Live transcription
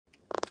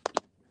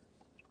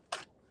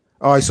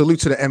All right, salute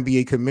to the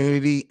NBA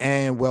community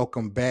and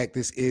welcome back.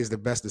 This is the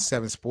Best of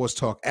Seven Sports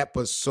Talk,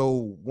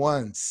 episode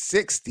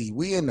 160.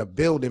 We in the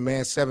building,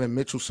 man. Seven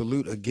Mitchell,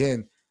 salute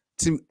again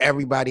to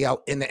everybody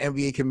out in the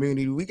NBA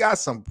community. We got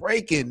some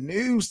breaking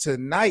news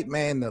tonight,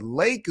 man. The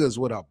Lakers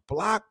with a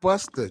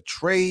blockbuster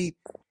trade.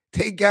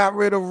 They got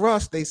rid of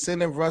Russ. They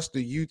sending Russ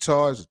to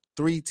Utah's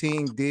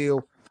 3-team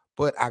deal.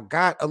 But I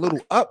got a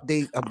little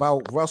update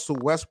about Russell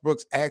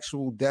Westbrook's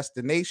actual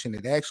destination.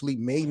 It actually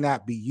may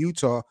not be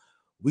Utah.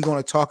 We're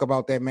going to talk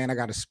about that, man. I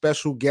got a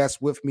special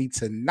guest with me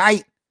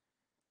tonight.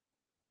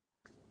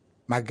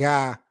 My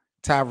guy,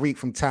 Tyreek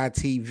from Ty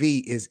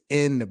TV, is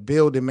in the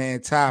building, man.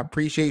 Ty,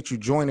 appreciate you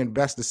joining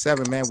Best of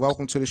Seven, man.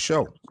 Welcome to the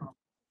show.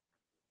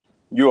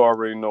 You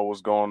already know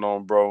what's going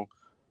on, bro.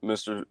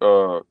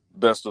 Mr.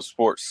 Best of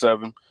Sports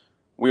 7.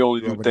 We only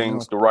do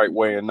things the right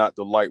way and not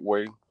the light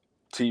way.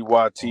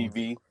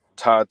 TYTV,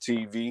 Ty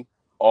TV,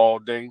 all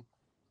day,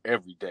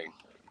 every day.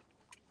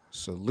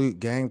 Salute,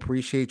 gang.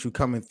 Appreciate you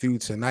coming through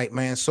tonight,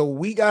 man. So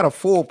we got a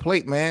full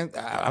plate, man.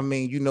 I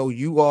mean,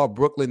 you are a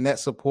Brooklyn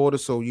Nets supporter,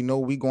 so we're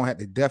going to have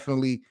to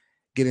definitely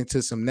get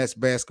into some Nets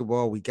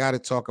basketball. We got to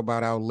talk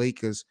about our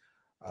Lakers.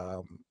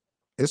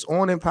 It's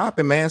on and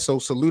popping, man. So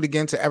salute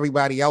again to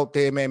everybody out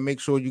there, man.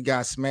 Make sure you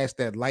guys smash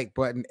that like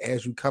button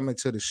as you come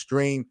into the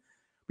stream.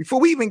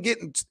 Before we even get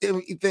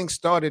anything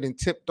started and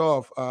tipped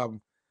off,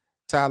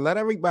 Ty, let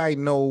everybody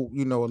know,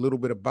 a little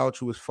bit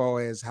about you as far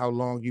as how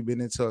long you've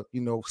been into,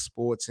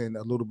 sports and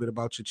a little bit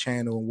about your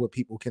channel and what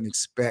people can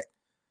expect,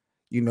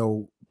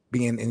 being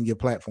in your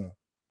platform.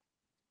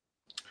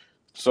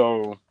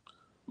 So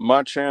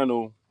my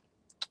channel,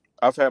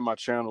 I've had my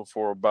channel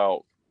for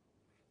about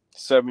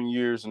 7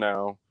 years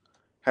now.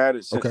 Had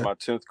it since my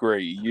 10th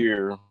grade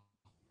year.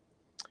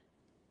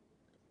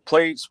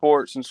 Played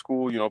sports in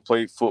school,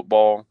 played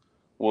football,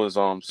 was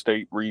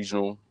state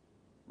regional,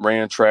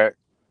 ran track.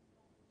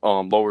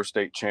 Lower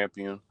state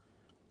champion.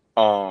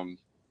 When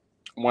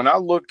I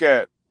look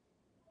at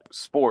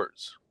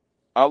sports,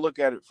 I look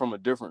at it from a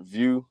different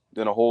view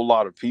than a whole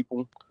lot of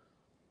people.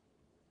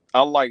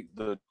 I like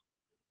the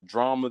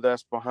drama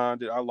that's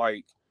behind it. I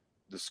like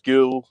the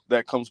skill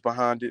that comes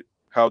behind it,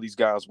 how these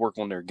guys work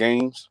on their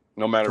games,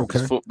 no matter if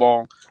it's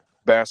football,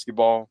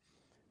 basketball,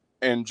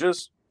 and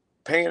just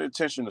paying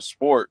attention to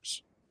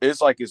sports. It's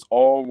like it's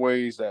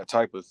always that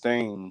type of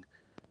thing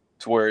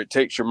to where it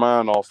takes your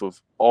mind off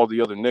of all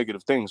the other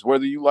negative things,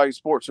 whether you like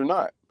sports or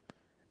not.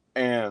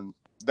 And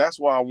that's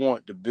why I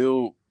want to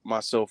build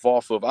myself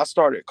off of. I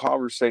started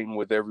conversating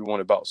with everyone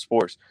about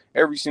sports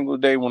every single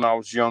day when I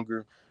was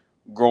younger,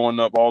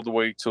 growing up all the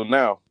way till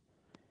now.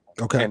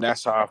 And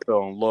that's how I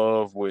fell in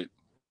love with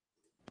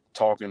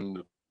talking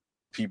to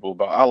people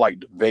about. I like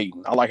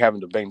debating. I like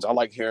having debates. I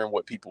like hearing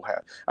what people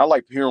have. I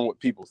like hearing what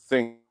people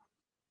think.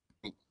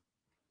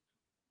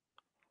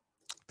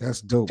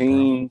 That's dope,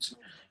 teams,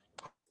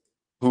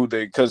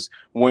 because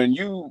when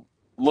you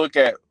look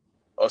at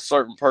a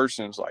certain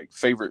person's like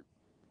favorite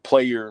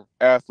player,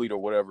 athlete, or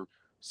whatever,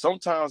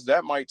 sometimes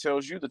that might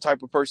tells you the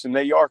type of person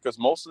they are, because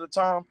most of the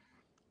time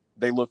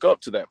they look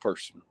up to that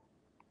person.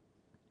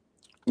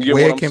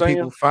 Where can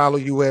people follow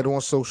you at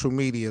on social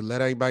media?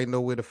 Let everybody know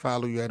where to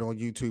follow you at on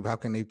YouTube. How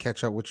can they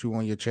catch up with you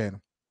on your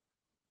channel?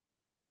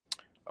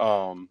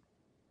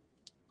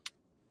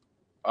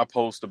 I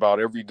post about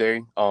every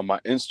day.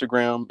 My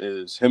Instagram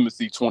is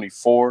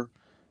Himothy24.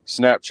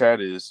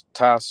 Snapchat is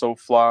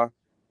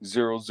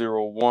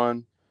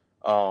TySoFly001.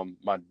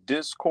 My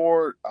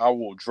Discord, I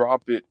will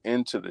drop it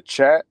into the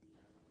chat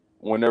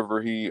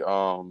whenever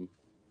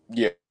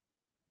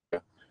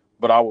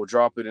but I will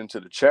drop it into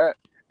the chat.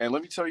 And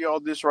let me tell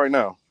y'all this right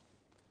now.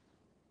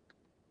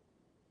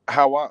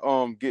 How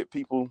I get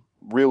people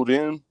reeled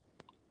in,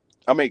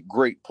 I make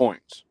great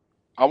points.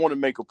 I want to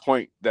make a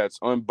point that's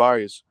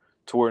unbiased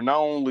to where not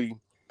only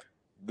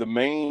the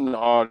main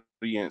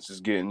audience is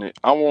getting it,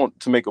 I want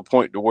to make a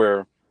point to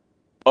where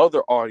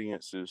other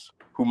audiences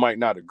who might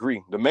not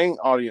agree. The main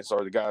audience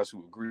are the guys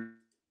who agree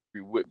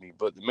with me,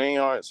 but the main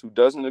audience who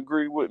doesn't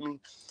agree with me,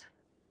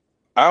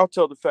 I'll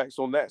tell the facts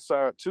on that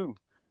side too.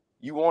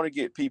 You want to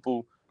get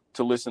people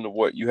to listen to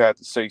what you have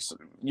to say. So,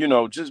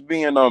 just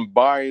being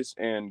unbiased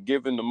and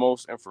giving the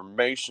most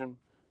information,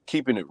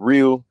 keeping it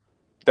real.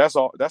 That's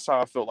all. That's how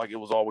I felt like it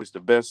was always the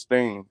best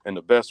thing and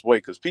the best way,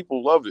 because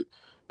people love it.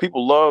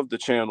 People love the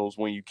channels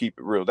when you keep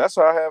it real. That's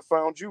how I have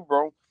found you,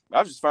 bro.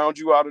 I just found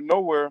you out of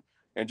nowhere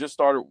and just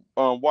started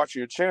watching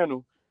your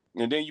channel,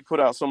 and then you put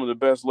out some of the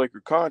best Laker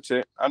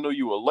content. I know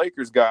you a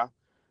Lakers guy,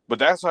 but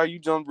that's how you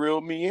done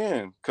reeled me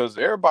in, because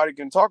everybody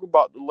can talk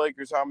about the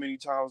Lakers how many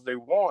times they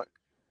want,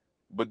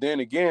 but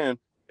then again,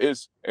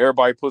 it's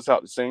everybody puts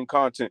out the same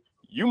content.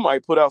 You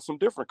might put out some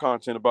different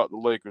content about the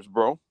Lakers,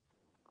 bro.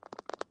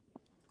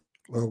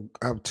 Well,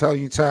 I'll tell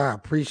you, Ty, I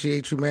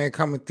appreciate you, man,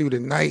 coming through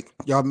tonight.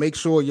 Y'all make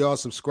sure y'all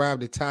subscribe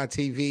to Ty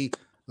TV.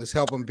 Let's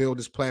help him build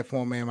this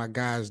platform, man. My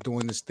guy's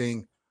doing this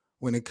thing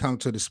when it comes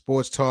to the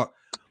sports talk.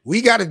 We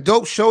got a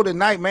dope show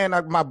tonight, man.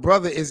 My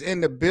brother is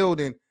in the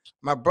building.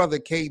 My brother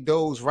K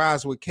Doze,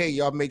 Rise with K.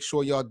 Y'all make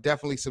sure y'all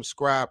definitely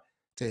subscribe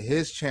to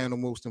his channel.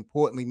 Most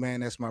importantly, man,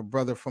 that's my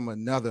brother from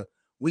another.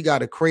 We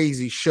got a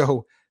crazy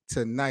show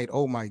tonight.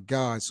 Oh my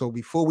God. So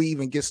before we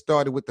even get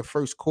started with the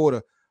first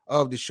quarter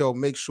of the show,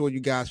 make sure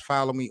you guys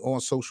follow me on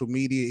social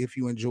media if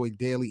you enjoy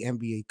daily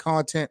NBA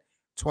content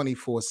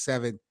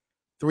 24/7,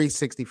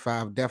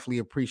 365. Definitely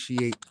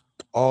appreciate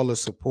all the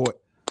support.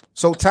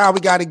 So, Ty,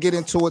 we got to get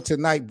into it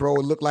tonight, bro.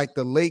 It looked like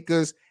the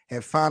Lakers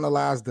have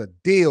finalized the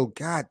deal.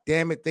 God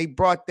damn it. They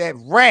brought that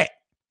rat.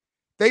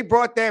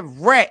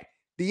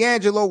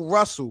 D'Angelo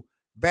Russell,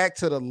 back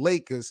to the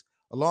Lakers,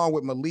 along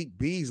with Malik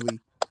Beasley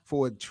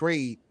for a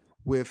trade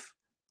with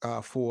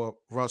for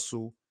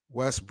Russell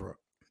Westbrook.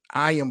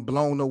 I am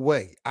blown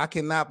away. I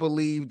cannot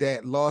believe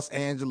that Los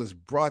Angeles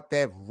brought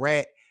that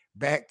rat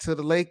back to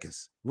the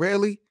Lakers.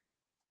 Really?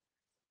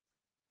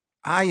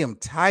 I am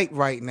tight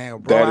right now,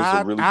 bro. That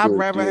is a really I'd good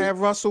rather deal. have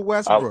Russell I,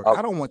 Westbrook. I,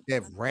 I don't want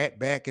that rat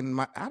back in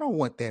my. I don't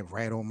want that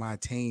rat on my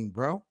team,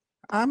 bro.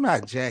 I'm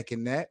not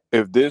jacking that.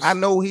 if I this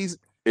know he's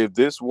if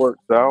this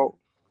works out,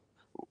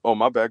 oh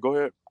my bad. Go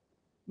ahead.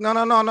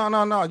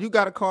 no. You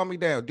got to calm me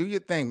down. Do your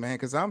thing, man,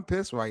 because I'm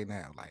pissed right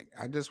now. Like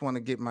I just want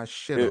to get my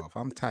shit It, off.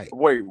 I'm tight.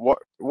 wait, what?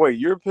 Wait,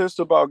 you're pissed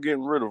about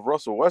getting rid of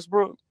Russell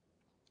Westbrook?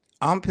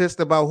 I'm pissed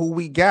about who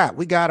we got.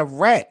 We got a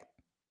rat.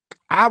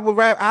 I'd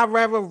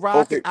rather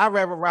rock it. Okay, I'd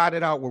rather ride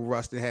it out with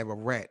Russ than have a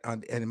rat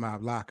in my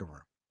locker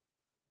room.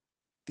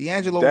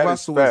 D'Angelo that is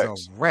Russell is a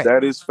facts. rat.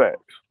 That is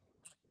facts.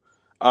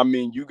 I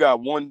mean, you got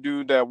one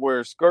dude that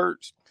wears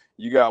skirts.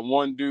 You got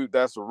one dude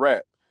that's a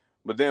rat.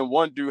 But then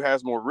one dude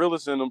has more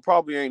realist in him.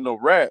 Probably ain't no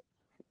rat.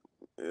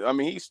 I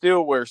mean, he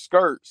still wears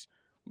skirts.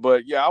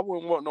 But yeah, I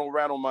wouldn't want no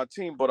rat on my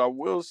team. But I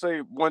will say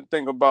one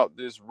thing about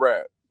this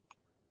rat.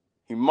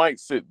 He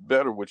might fit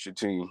better with your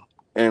team.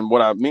 And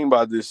what I mean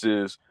by this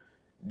is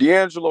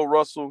D'Angelo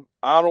Russell.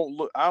 I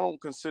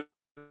don't consider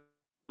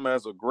him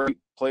as a great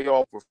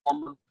playoff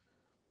performer.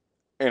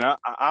 And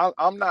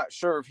I'm not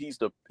sure if he's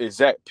the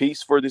exact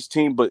piece for this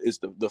team, but it's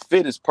the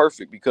fit is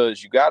perfect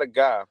because you got a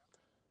guy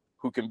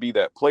who can be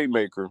that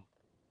playmaker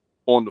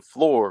on the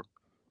floor,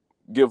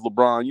 give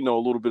LeBron, a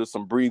little bit of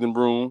some breathing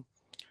room.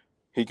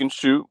 He can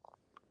shoot,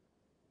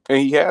 and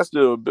he has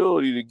the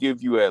ability to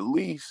give you at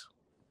least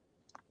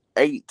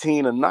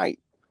 18 a night.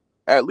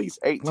 At least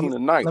Let me 18 a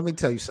night. let me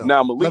tell you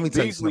Now, something. Let me Malik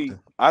tell you Beasley,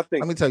 something. I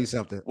think, Let me tell you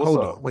something. what's Hold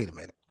up? on. Wait a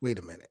minute. Wait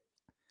a minute.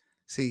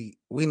 See,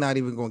 we're not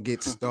even gonna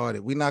get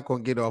started. We're not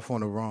gonna get off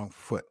on the wrong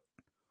foot.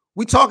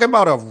 We talking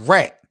about a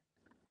rat.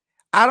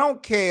 I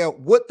don't care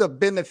what the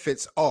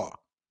benefits are.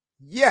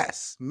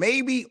 Yes,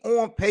 maybe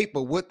on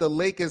paper, what the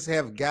Lakers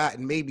have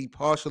gotten, maybe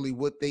partially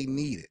what they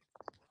needed.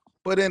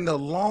 But in the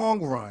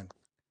long run,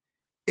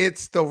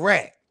 it's the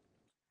rat.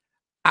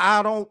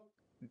 I don't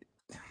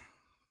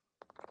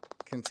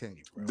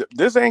continue, bro.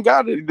 This ain't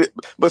got to,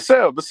 but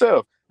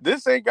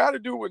this ain't got to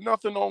do with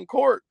nothing on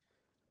court.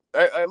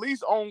 At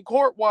least on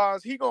court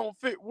wise, he gonna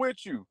fit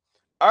with you.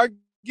 I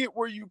get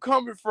where you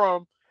coming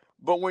from,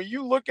 but when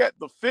you look at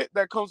the fit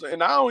that comes,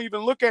 and I don't even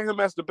look at him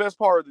as the best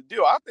part of the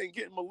deal. I think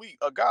getting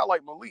a guy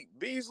like Malik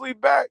Beasley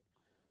back,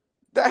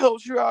 that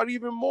helps you out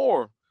even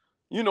more.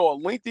 A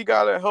lengthy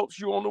guy that helps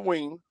you on the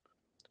wing,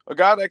 a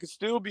guy that can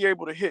still be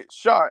able to hit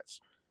shots.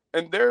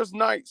 And there's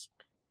nights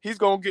he's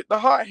gonna get the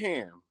hot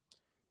hand.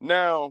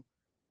 Now,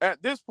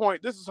 at this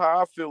point, this is how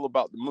I feel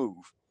about the move.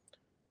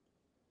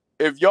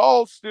 If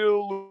y'all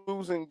still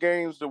losing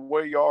games the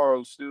way y'all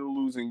are still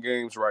losing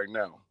games right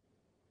now,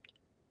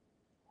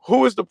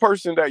 who is the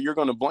person that you're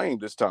going to blame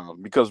this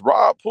time? Because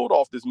Rob pulled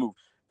off this move.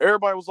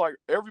 Everybody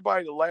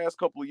the last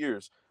couple of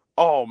years,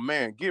 oh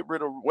man, get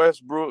rid of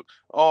Westbrook.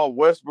 Oh,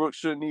 Westbrook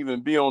shouldn't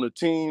even be on the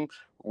team.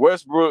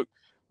 Westbrook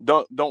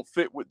don't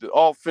fit with the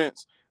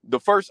offense. The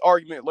first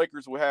argument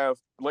Lakers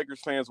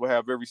fans will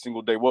have every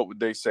single day. What would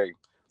they say?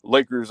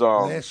 Lakers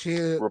Last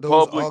year, those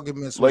Republic,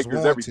 arguments was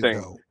Lakers warranted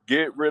everything. though.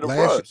 Get rid of Last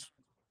Russ.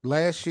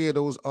 last year,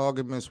 those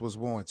arguments was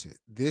warranted.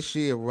 This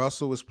year,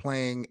 Russell is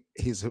playing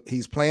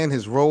he's playing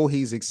his role.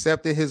 He's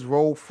accepted his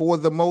role for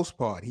the most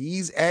part.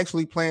 He's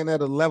actually playing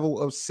at a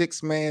level of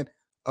six man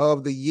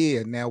of the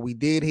year. Now, we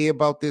did hear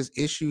about this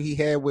issue he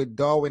had with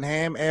Darwin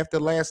Ham after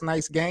last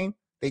night's game.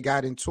 They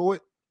got into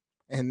it,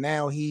 and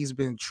now he's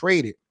been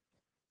traded.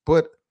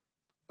 But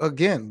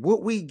again,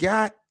 what we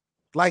got,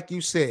 like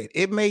you said,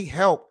 it may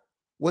help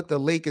what the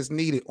Lakers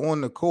needed on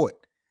the court.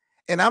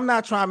 And I'm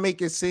not trying to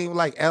make it seem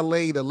like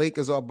LA, the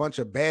Lakers are a bunch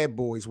of bad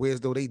boys,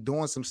 whereas though they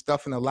doing some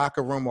stuff in the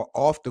locker room or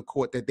off the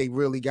court that they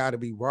really got to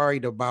be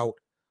worried about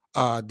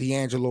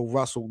D'Angelo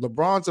Russell.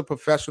 LeBron's a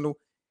professional.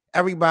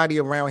 Everybody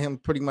around him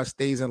pretty much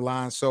stays in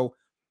line. So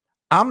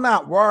I'm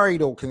not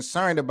worried or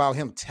concerned about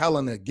him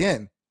telling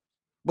again.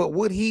 But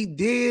what he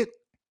did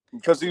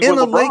Because he's in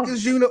with a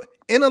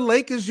LeBron.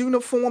 Lakers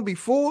uniform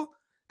before,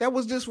 that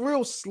was just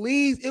real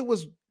sleaze.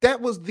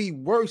 That was the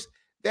worst.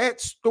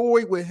 That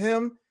story with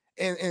him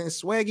and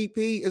Swaggy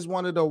P is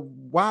one of the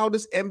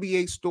wildest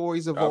NBA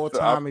stories of all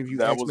time. If you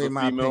That ask was me a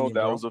my female. opinion,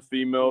 That bro, was a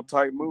female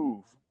type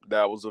move.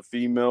 That was a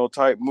female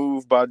type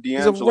move by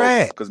he's a D'Angelo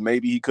rat. because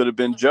maybe he could have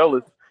been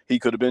jealous. He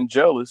could have been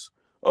jealous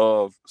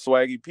of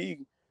Swaggy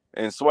P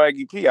and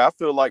Swaggy P. I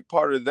feel like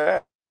part of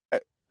that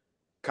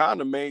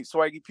kind of made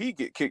Swaggy P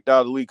get kicked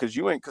out of the league because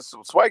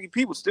Swaggy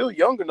P was still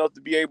young enough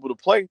to be able to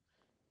play.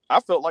 I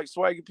felt like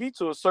Swaggy P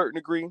to a certain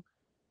degree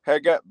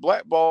had got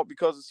blackballed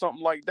because of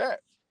something like that.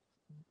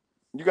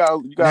 You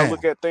gotta Now,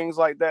 look at things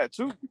like that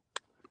too.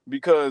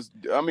 Because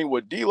I mean,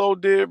 what D'Lo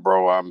did,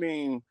 bro. I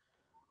mean,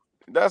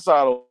 that's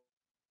out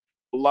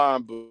of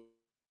line. But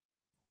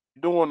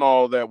doing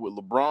all that with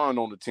LeBron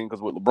on the team,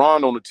 because with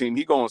LeBron on the team,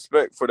 he gonna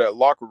expect for that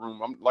locker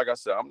room. Like I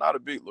said, I'm not a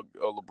big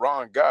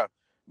LeBron guy,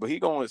 but he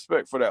gonna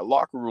expect for that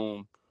locker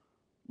room,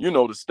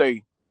 to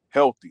stay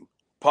healthy,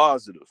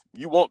 positive.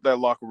 You want that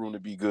locker room to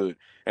be good,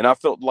 and I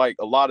felt like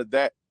a lot of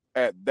that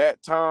at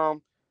that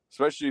time,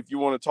 especially if you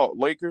want to talk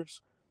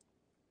Lakers,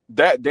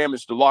 that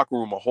damaged the locker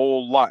room a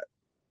whole lot,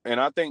 and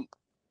I think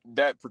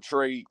that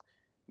portrayed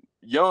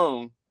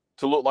Young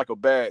to look like a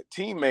bad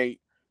teammate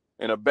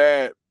and a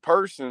bad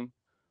person.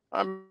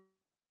 I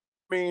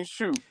mean,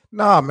 shoot,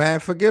 nah, man,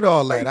 forget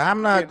all hey, that.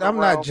 I'm getting not. I'm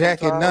around not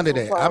jacking sometimes. none of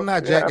that. I'm Sometimes not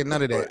it jacking happens,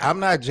 none of but that. I'm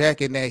not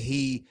jacking that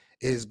he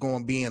is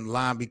going to be in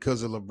line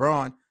because of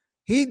LeBron.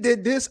 He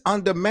did this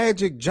under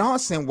Magic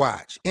Johnson.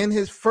 Watch in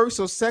his first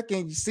or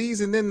second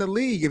season in the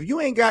league. If you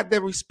ain't got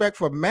that respect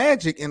for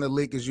Magic in the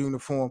Lakers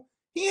uniform,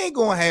 he ain't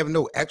gonna have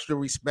no extra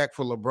respect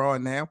for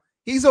LeBron now.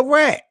 He's a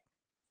rat.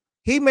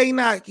 He may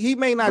not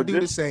but do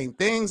the this, same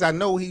things. I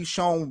know he's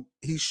shown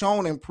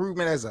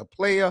improvement as a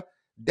player.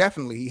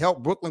 Definitely. He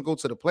helped Brooklyn go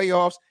to the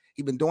playoffs.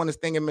 He's been doing this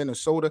thing in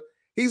Minnesota.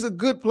 He's a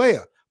good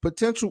player,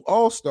 potential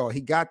all-star.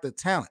 He got the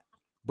talent.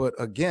 But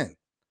again,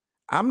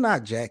 I'm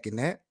not jacking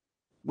that.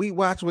 We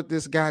watch what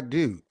this guy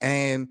do.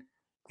 And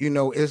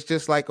it's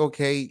just like,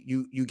 okay,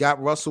 you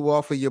got Russell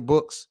off of your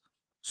books.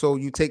 So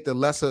you take the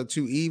lesser of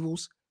two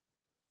evils.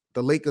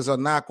 The Lakers are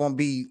not going to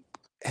be,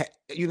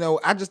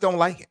 I just don't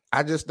like it.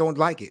 I just don't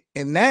like it.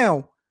 And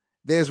now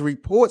there's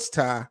reports,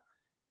 Ty,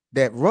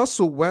 that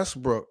Russell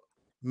Westbrook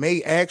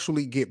may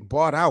actually get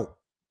bought out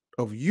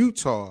of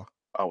Utah,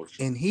 I was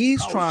and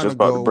he's I was trying to just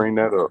about to go bring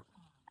that up.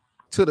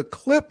 to the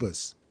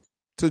Clippers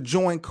to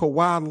join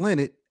Kawhi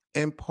Leonard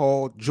and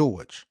Paul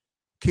George.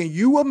 Can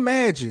you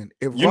imagine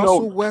if You know,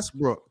 Russell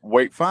Westbrook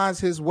wait, finds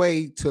his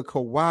way to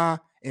Kawhi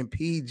and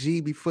PG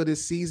before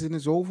this season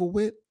is over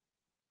with?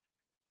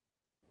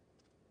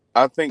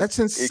 I think That's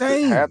it could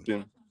insane.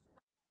 happen.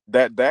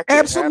 That could happen,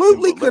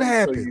 Absolutely but could let me tell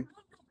happen. you.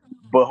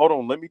 But hold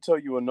on, let me tell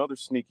you another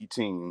sneaky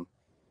team.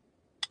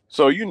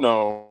 So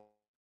the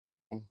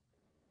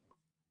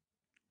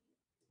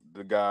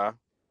guy.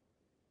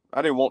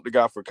 I didn't want the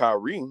guy for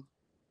Kyrie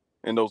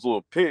and those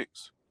little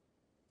picks.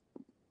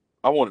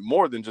 I wanted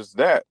more than just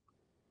that.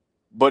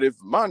 But if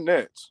my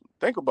Nets,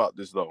 think about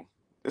this though,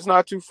 it's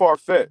not too far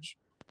fetched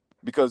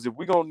because if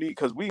we gonna need,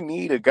 because we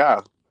need a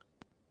guy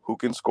who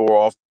can score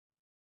off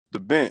the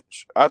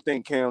bench. I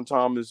think Cam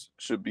Thomas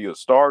should be a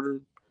starter,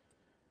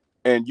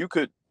 and you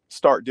could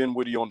start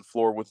Dinwiddie on the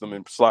floor with them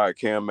and slide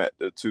Cam at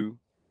the two.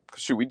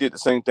 Shoot, we did the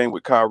same thing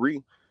with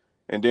Kyrie,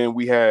 and then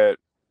we had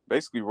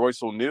basically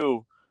Royce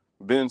O'Neal,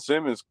 Ben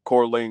Simmons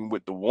correlating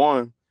with the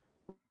one.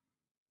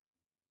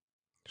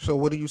 So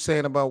what are you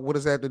saying about what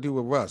does that have to do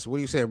with Russ? What are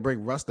you saying?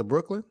 Bring Russ to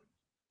Brooklyn?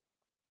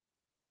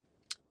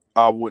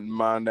 I wouldn't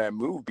mind that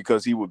move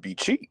because he would be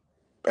cheap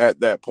at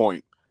that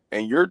point.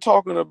 And you're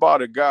talking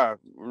about a guy.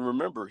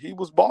 Remember, he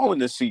was balling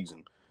this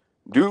season.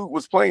 Dude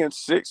was playing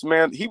six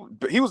man. He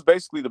was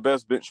basically the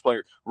best bench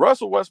player.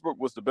 Russell Westbrook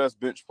was the best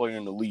bench player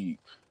in the league.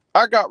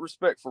 I got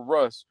respect for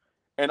Russ,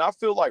 and I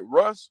feel like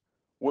Russ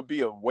would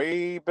be a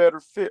way better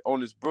fit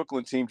on this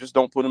Brooklyn team. Just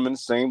don't put him in the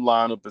same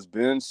lineup as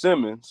Ben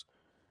Simmons,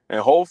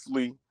 and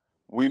hopefully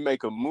we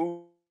make a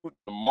move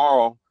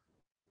tomorrow.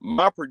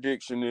 My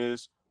prediction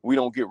is we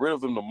don't get rid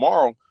of him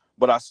tomorrow,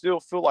 but I still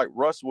feel like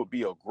Russ would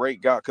be a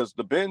great guy because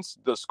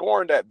the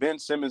scoring that Ben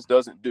Simmons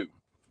doesn't do,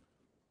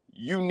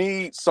 you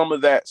need some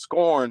of that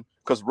scoring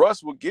because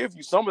Russ will give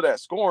you some of that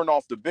scoring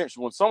off the bench.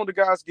 When some of the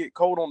guys get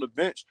cold on the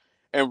bench,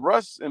 and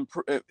Russ and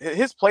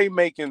his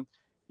playmaking,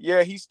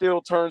 yeah, he still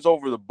turns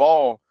over the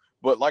ball.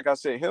 But like I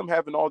said, him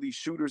having all these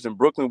shooters in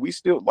Brooklyn, we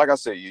still, like I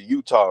said, your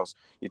Utahs,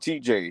 your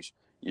TJs,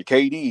 your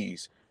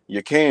KDs,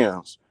 your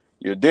Cams,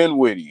 your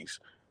Dinwiddies.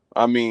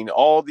 I mean,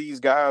 all these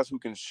guys who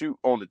can shoot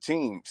on the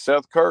team,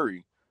 Seth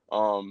Curry,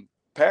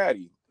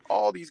 Patty,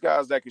 all these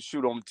guys that can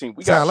shoot on the team.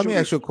 We got Ty, let me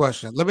ask shooters. you a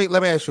question. Let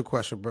me ask you a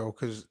question, bro,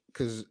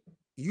 because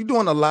you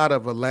doing a lot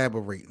of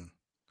elaborating.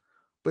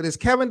 But is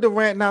Kevin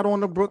Durant not on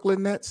the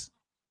Brooklyn Nets?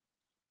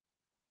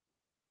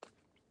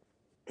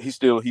 He's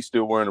still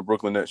wearing a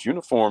Brooklyn Nets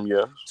uniform,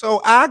 yes.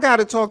 So I got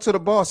to talk to the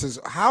bosses.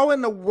 How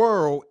in the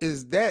world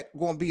is that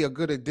going to be a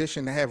good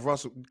addition to have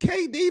Russell?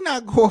 KD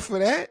not going for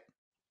that.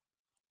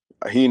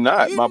 He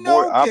not my You boy.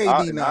 know I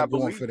KD and I not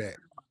going believe for that.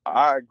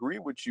 I agree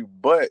with you,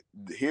 but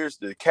here's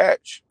the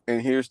catch,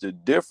 and here's the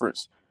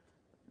difference.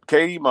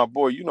 KD, my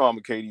boy, I'm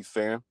a KD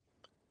fan,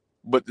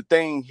 but the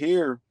thing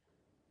here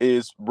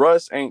is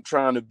Russ ain't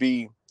trying to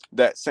be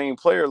that same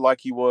player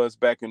like he was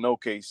back in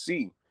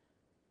OKC,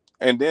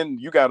 and then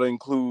you got to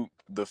include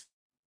the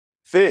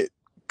fit.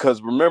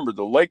 Because remember,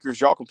 the Lakers,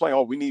 y'all complain,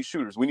 oh, we need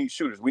shooters, we need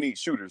shooters, we need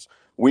shooters,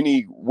 we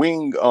need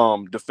wing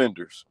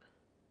defenders.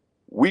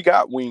 We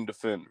got wing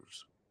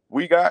defenders.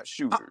 We got I,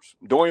 shooters.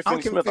 Dorian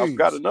I'm Finney-Smith. I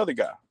forgot confused. another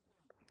guy.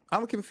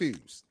 I'm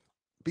confused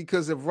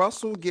because if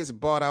Russell gets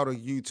bought out of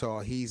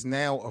Utah, he's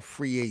now a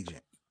free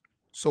agent.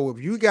 So if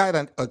you got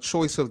a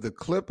choice of the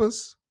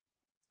Clippers,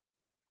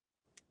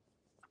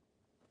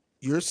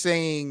 you're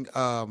saying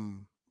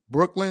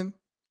Brooklyn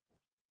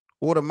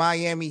or the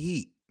Miami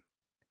Heat.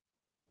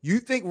 You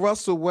think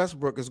Russell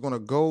Westbrook is going to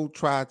go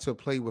try to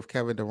play with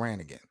Kevin Durant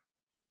again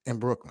in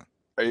Brooklyn?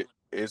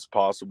 It's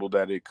possible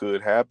that it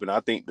could happen.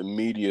 I think the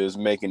media is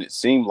making it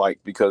seem like,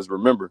 because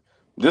remember,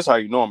 this is how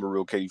you know I'm a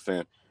real KD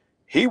fan.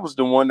 He was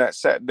the one that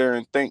sat there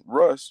and thanked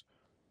Russ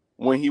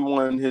when he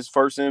won his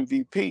first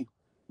MVP,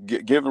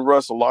 giving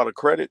Russ a lot of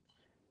credit.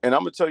 And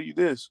I'm gonna tell you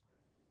this: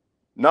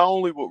 not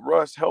only would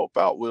Russ help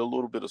out with a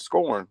little bit of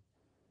scoring,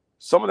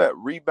 some of that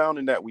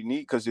rebounding that we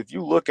need. Because if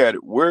you look at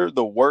it, we're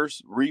the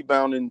worst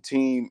rebounding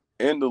team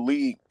in the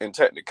league in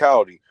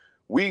technicality.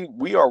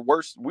 We are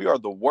worse. We are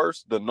the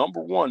worst, the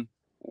number one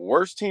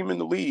worst team in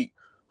the league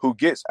who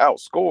gets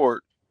outscored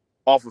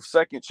off of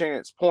second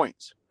chance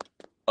points.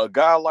 A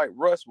guy like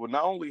Russ will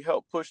not only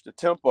help push the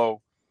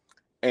tempo,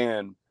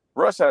 and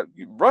Russ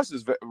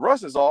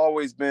has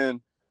always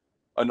been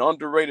an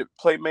underrated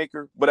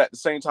playmaker, but at the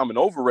same time an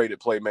overrated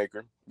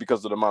playmaker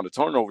because of the amount of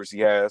turnovers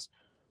he has.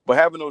 But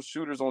having those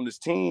shooters on this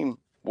team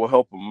will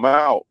help him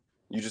out.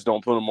 You just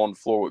don't put him on the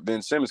floor with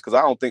Ben Simmons, because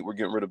I don't think we're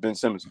getting rid of Ben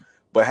Simmons.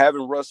 But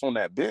having Russ on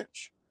that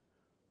bench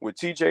with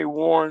TJ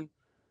Warren,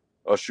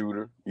 a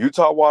shooter,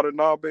 Utah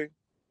Watanabe,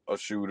 a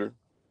shooter,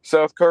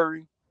 Seth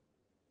Curry,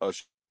 a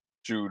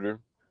shooter,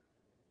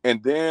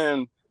 and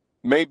then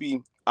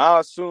maybe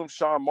I assume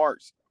Sean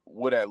Marks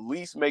would at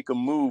least make a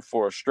move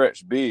for a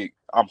stretch big.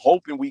 I'm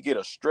hoping we get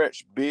a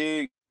stretch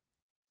big,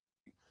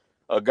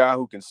 a guy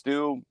who can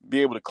still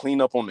be able to clean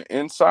up on the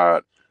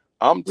inside.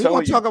 I'm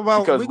telling you,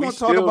 because we We're gonna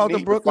still talk need to about the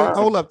find. Brooklyn.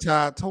 Hold up,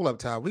 Todd. Hold up,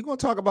 Todd. We're gonna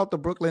talk about the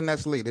Brooklyn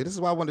Nets later. This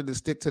is why I wanted to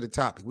stick to the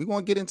topic. We're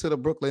gonna get into the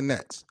Brooklyn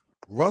Nets.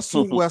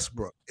 Russell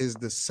Westbrook is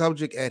the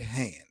subject at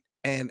hand,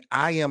 and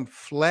I am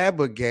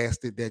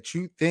flabbergasted that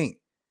you think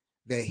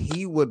that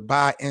he would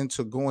buy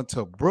into going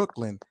to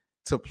Brooklyn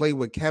to play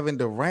with Kevin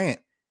Durant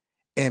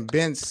and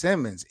Ben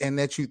Simmons, and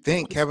that you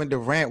think Kevin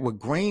Durant would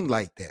green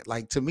like that.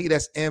 Like, to me,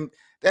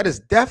 that is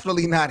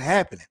definitely not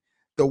happening.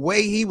 The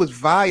way he was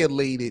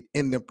violated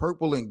in the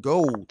purple and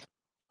gold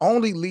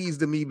only leads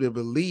to me to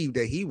believe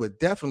that he would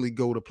definitely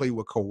go to play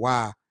with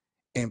Kawhi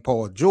and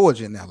Paul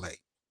George in LA.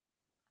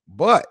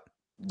 But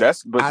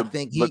That's but I the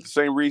think but the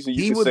same reason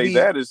you he can would say be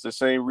that is the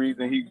same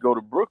reason he could go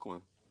to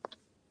Brooklyn.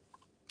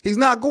 he's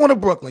not going to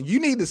Brooklyn. You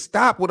need to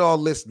stop with all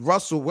this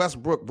Russell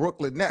Westbrook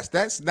Brooklyn Nets.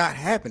 That's not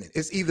happening.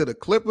 It's either the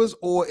Clippers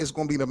or it's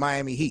going to be the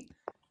Miami Heat.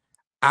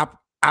 I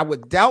I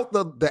would doubt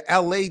the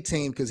LA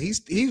team because he's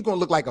going to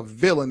look like a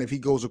villain if he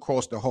goes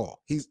across the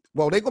hall. They're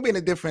going to be in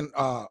a different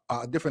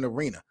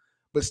arena,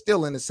 but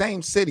still in the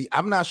same city.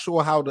 I'm not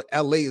sure how the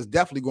LA is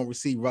definitely going to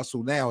receive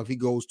Russell now if he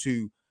goes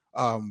to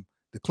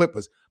the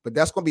Clippers. But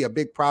that's going to be a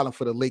big problem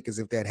for the Lakers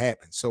if that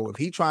happens. So if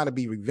he's trying to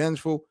be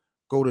revengeful,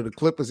 go to the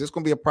Clippers. It's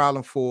going to be a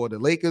problem for the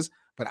Lakers.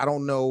 But I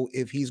don't know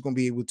if he's going to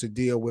be able to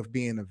deal with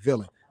being a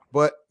villain.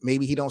 But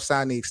maybe he don't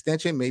sign the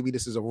extension. Maybe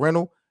this is a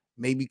rental.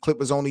 Maybe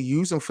Clippers only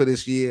use him for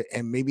this year,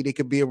 and maybe they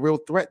could be a real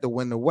threat to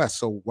win the West.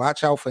 So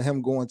watch out for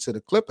him going to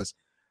the Clippers.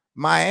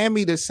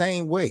 Miami the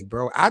same way,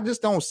 bro. I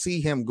just don't see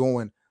him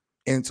going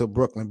into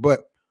Brooklyn.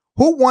 But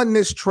who won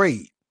this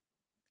trade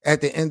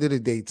at the end of the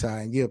day,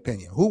 Ty, in your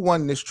opinion? Who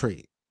won this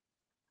trade?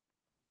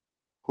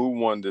 Who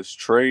won this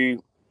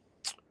trade?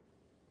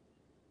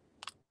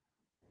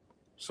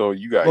 So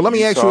you got Well, let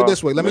me ask you it Utah,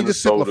 this way. Let me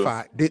just Minnesota.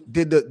 simplify.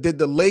 Did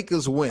the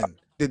Lakers win?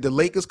 Did the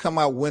Lakers come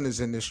out winners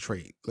in this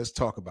trade? Let's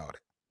talk about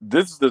it.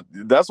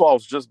 That's what I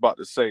was just about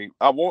to say.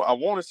 I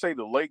want to say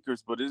the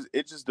Lakers, but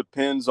it just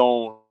depends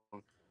on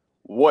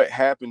what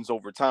happens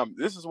over time.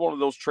 This is one of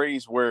those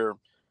trades where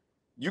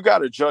you got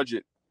to judge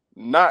it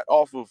not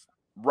off of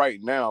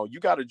right now. You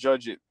got to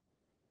judge it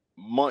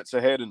months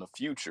ahead in the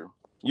future.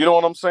 You know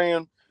what I'm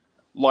saying?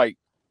 Like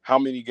how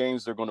many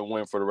games they're going to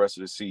win for the rest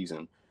of the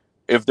season,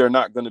 if they're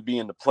not going to be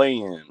in the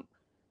play-in,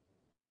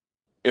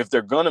 if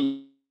they're going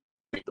to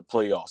make the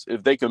playoffs,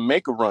 if they can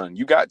make a run.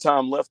 You got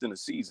time left in the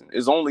season.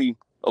 It's only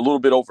a little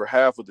bit over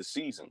half of the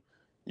season.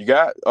 You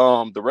got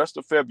the rest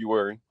of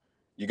February.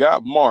 You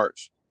got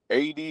March.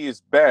 AD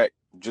is back.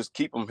 Just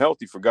keep him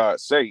healthy for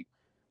God's sake.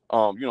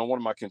 One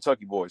of my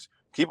Kentucky boys.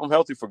 Keep him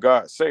healthy for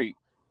God's sake.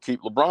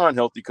 Keep LeBron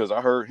healthy, because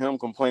I heard him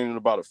complaining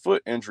about a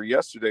foot injury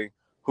yesterday.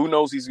 Who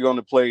knows he's going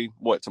to play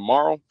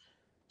tomorrow?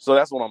 So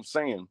that's what I'm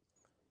saying.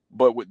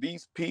 But with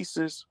these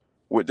pieces,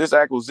 with this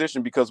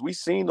acquisition, because we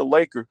seen the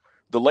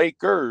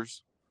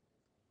Lakers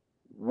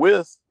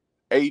with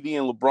AD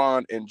and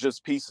LeBron and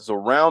just pieces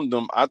around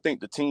them, I think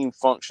the team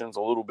functions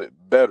a little bit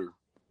better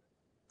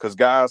because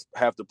guys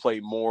have to play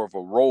more of a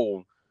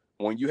role.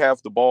 When you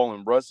have the ball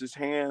in Russ's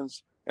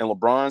hands and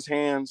LeBron's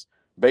hands,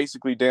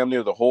 basically damn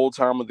near the whole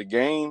time of the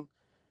game,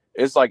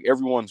 it's like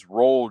everyone's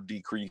role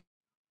decreases.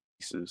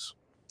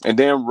 And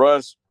then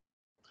Russ,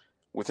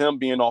 with him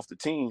being off the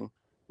team,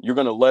 you got You're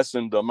going to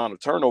lessen the amount of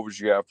turnovers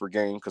you have per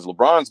game because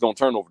LeBron's going to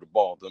turn over the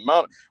ball. The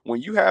amount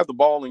when you have the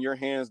ball in your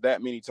hands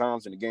that many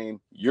times in the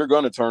game, you're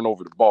going to turn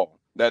over the ball.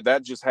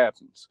 That just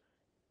happens.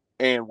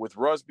 And with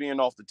Russ being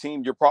off the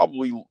team, you're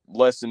probably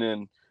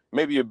lessening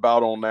maybe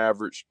about on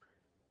average,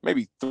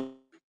 maybe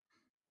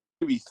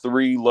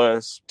three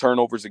less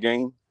turnovers a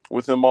game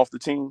with him off the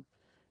team.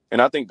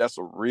 And I think that's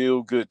a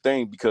real good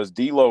thing because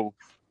D'Lo,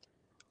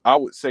 I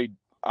would say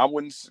I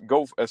wouldn't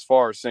go as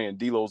far as saying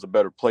D'Lo's a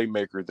better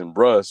playmaker than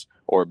Russ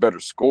or a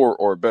better scorer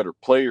or a better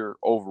player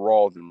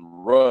overall than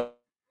Russ,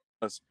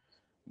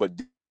 but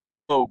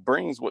D'Lo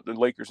brings what the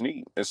Lakers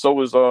need, and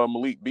so is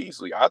Malik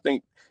Beasley. I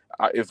think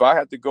if I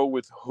had to go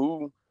with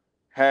who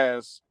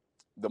has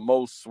the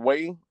most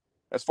sway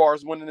as far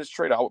as winning this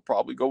trade, I would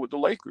probably go with the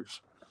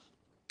Lakers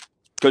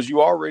because you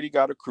already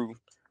got a crew,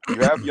 you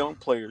have young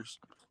players,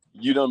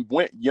 you done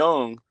went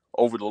young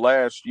over the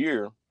last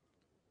year.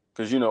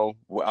 Because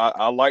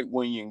I like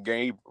Winnie and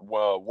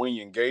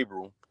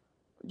Gabriel.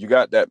 You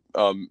got that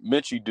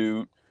Mitchie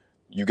dude.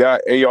 You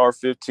got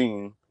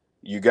AR-15.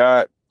 You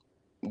got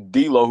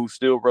D'Lo, who's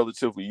still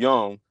relatively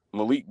young.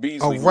 Malik A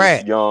Beasley, who's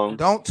rat. young.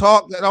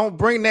 Don't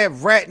bring that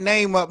rat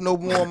name up no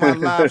more on my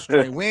live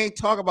stream. We ain't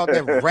talking about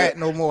that rat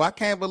no more. I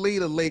can't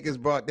believe the Lakers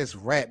brought this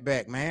rat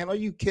back, man. Are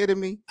you kidding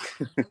me?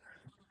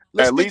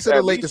 Let's at get least to the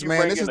at least Lakers, you man.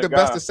 bring This is in a the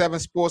best guy. of 7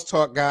 Sports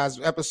Talk, guys.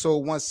 Episode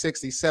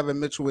 167.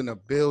 Mitchell in the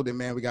building,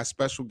 man. We got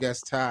special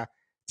guest Ty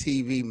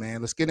TV, man.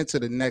 Let's get into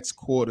the next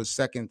quarter,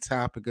 second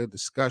topic of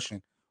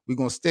discussion. We're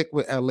going to stick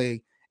with LA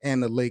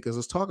and the Lakers.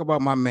 Let's talk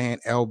about my man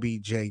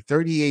LBJ.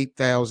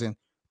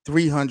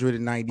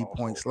 38,390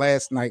 points.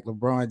 Last night,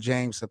 LeBron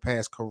James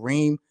surpassed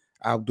Kareem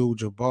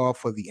Abdul-Jabbar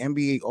for the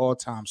NBA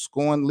all-time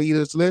scoring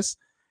leaders list.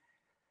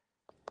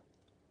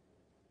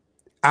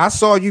 I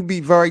saw you be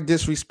very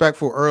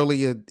disrespectful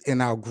earlier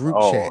in our group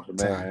chat,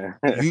 Ty.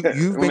 Man,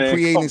 You've been man,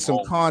 creating come some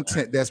on,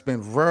 content that's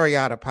been very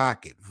out of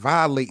pocket,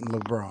 violating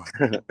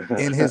LeBron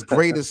in his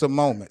greatest of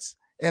moments.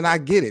 And I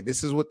get it.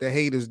 This is what the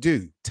haters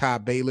do, Ty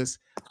Bayless.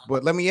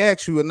 But let me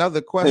ask you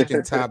another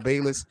question, Ty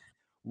Bayless.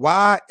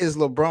 Why is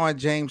LeBron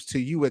James to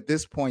you at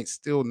this point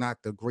still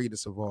not the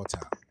greatest of all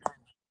time?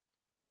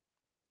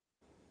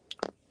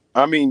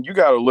 I mean, you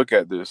got to look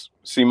at this.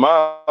 See,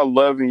 my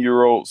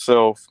 11-year-old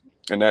self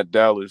in that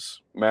Dallas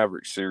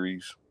Maverick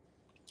series,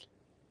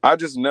 I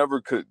just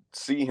never could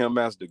see him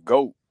as the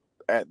GOAT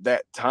at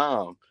that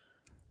time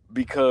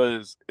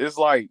because it's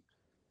like,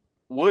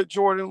 would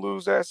Jordan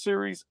lose that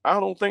series? I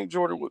don't think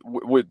Jordan would.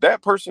 With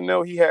that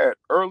personnel he had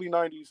early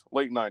 90s,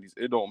 late 90s,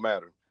 it don't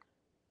matter.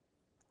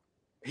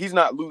 He's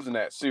not losing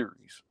that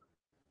series.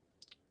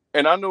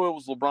 And I know it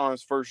was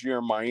LeBron's first year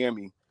in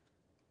Miami,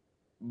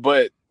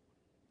 but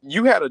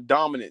you had a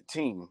dominant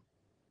team.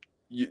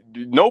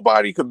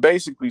 Nobody could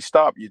basically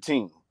stop your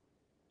team.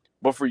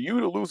 But for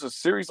you to lose a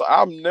series,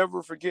 I'm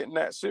never forgetting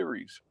that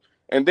series.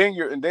 And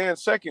then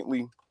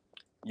secondly,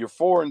 you're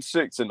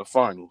 4-6 in the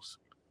finals.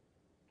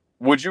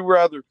 Would you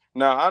rather?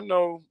 Now I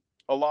know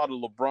a lot of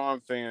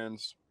LeBron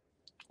fans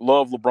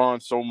love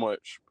LeBron so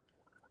much,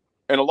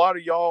 and a lot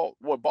of y'all.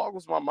 What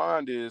boggles my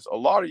mind is a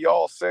lot of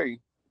y'all say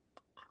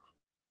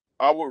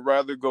I would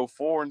rather go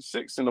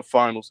 4-6 in the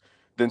finals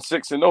than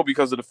 6-0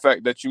 because of the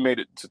fact that you made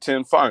it to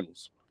 10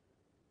 finals.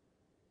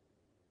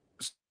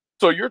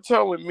 So you're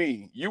telling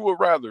me you would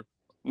rather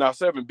now,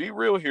 Seven, be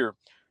real here.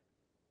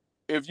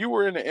 If you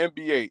were in the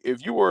NBA,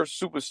 if you were a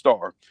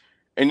superstar,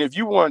 and if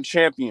you won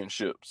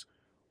championships,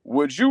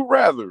 would you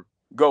rather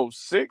go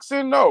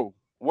 6-0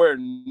 where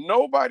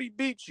nobody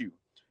beat you?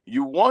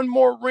 You won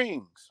more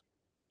rings,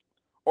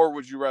 or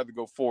would you rather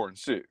go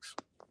 4-6?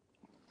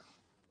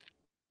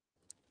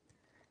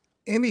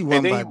 And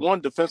Anyone then he by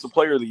won Defensive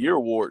Player of the Year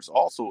awards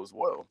also as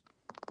well.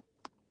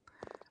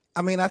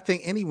 I mean, I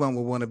think anyone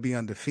would want to be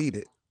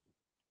undefeated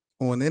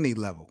on any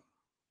level.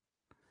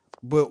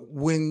 But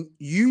when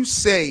you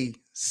say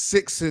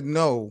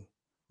 6-0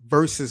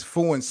 versus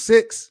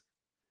 4-6,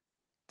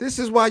 this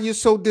is why you're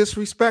so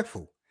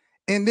disrespectful.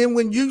 And then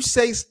when you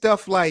say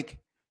stuff like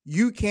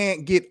you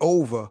can't get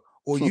over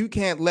or you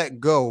can't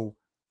let go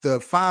the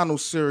final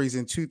series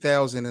in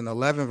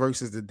 2011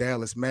 versus the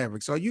Dallas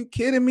Mavericks, are you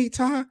kidding me,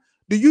 Ty?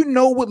 Do you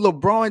know what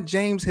LeBron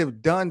James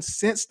have done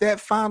since that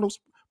finals?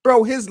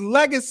 Bro, his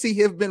legacy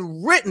have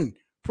been written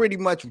pretty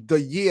much the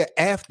year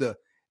after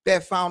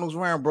that finals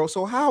round, bro.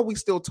 So how are we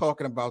still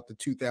talking about the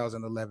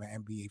 2011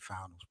 NBA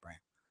finals, bro?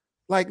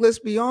 Like, let's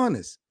be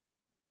honest.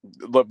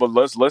 But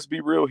let's be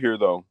real here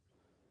though.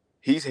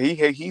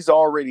 He's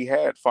already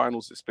had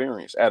finals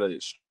experience at an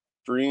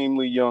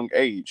extremely young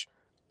age.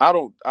 I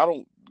don't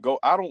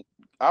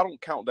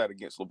count that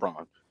against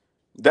LeBron.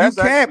 You That's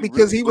can't actually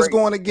because really he was great.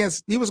 going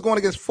against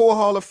 4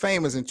 Hall of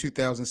Famers in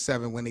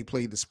 2007 when they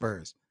played the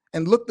Spurs.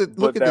 And look But at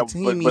the that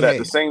team he but at the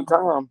had. same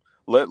time,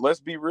 let's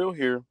be real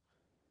here.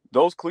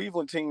 Those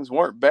Cleveland teams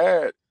weren't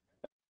bad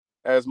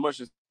as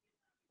much as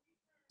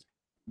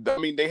I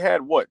mean they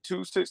had what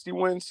 260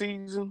 win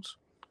seasons.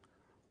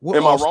 What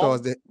Am I all wrong?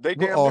 stars that They what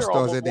damn all near stars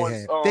almost that they won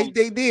had? They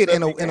did 70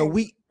 in a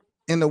games.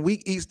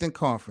 weak Eastern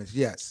Conference,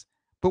 yes.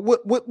 But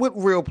what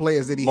real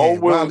players did he Mo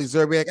have? Riley Williams,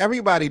 Zerbiak.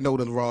 Everybody know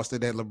the roster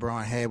that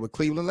LeBron had with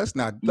Cleveland.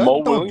 Mo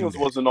Don't do Williams that.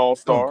 was an All Don't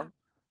Star.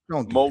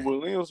 don't do Mo that.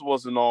 Williams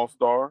was an All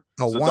Star.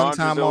 A Zadondres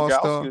one-time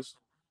All-Star. Ilgauskas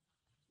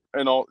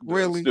and all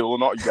Really? still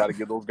and all. You got to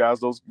give those guys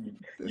those.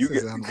 You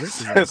get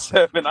This is unfair.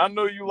 seven. I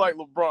know you like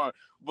LeBron,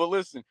 but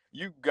listen,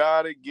 you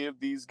got to give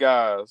these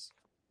guys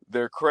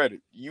their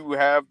credit. You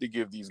have to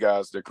give these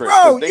guys their credit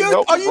because Bro, they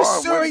helped are you LeBron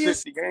win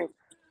serious? 60 games.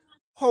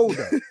 Hold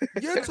up.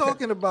 You're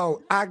talking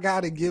about I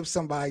gotta give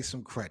somebody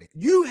some credit.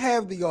 You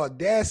have the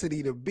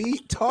audacity to be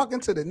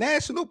talking to the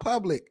national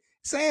public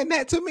saying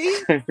that to me?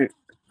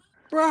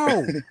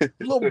 Bro,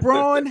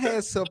 LeBron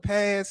has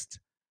surpassed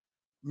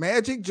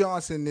Magic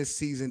Johnson this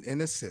season in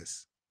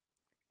assists.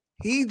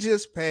 He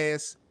just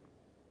passed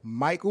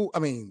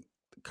Kareem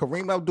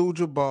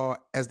Abdul-Jabbar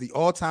as the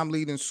all-time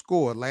leading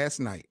scorer last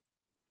night.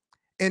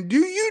 And do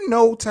you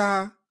know,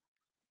 Ty,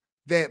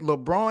 that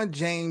LeBron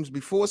James,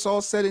 before it's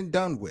all said and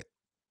done with,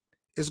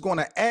 is going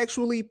to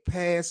actually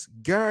pass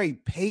Gary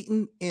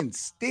Payton in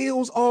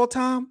steals all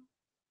time?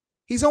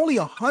 He's only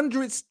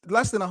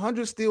less than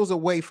 100 steals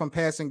away from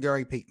passing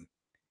Gary Payton.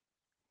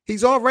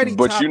 He's already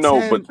But top you know,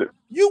 10.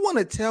 You want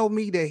to tell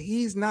me that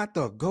he's not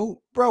the GOAT?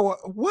 Bro,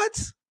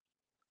 what?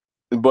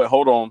 But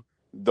hold on.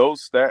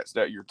 Those stats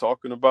that you're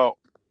talking about,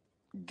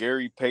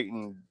 Gary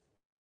Payton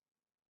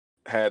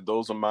had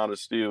those amount of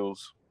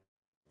steals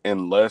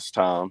in less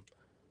time,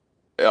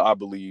 I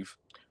believe.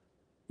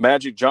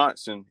 Magic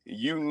Johnson,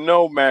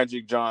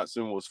 Magic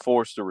Johnson was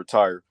forced to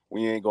retire.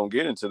 We ain't going to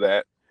get into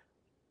that.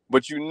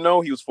 But he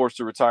was forced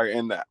to retire.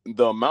 And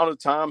the amount of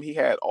time he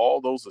had all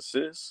those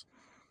assists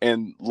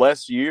in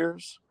less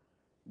years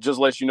just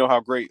lets you know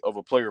how great of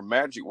a player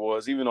Magic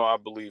was, even though I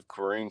believe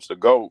Kareem's the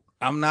GOAT.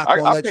 I'm not going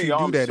to let you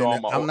do that.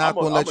 I'm not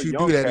going to let you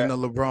do that in the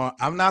LeBron.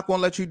 I'm not going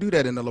to let you do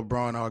that in the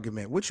LeBron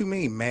argument. What you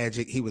mean,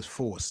 Magic? He was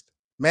forced.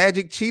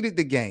 Magic cheated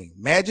the game.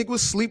 Magic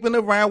was sleeping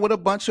around with a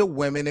bunch of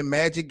women and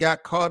Magic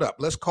got caught up.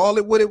 Let's call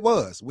it what it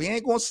was. We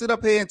ain't going to sit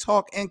up here and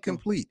talk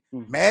incomplete.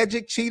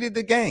 Magic cheated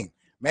the game.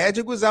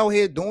 Magic was out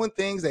here doing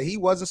things that he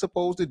wasn't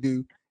supposed to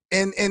do,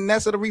 and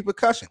that's the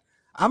repercussion.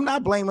 I'm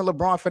not blaming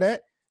LeBron for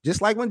that.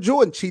 Just like when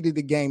Jordan cheated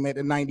the game at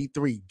the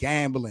 93,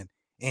 gambling,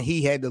 and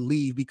he had to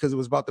leave because it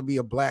was about to be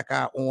a black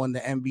eye on the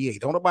NBA.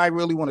 Don't nobody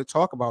really want to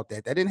talk about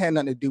that. That didn't have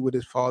nothing to do with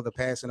his father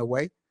passing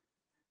away.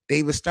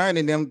 David Stern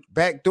and them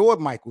backdoored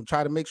Michael,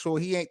 try to make sure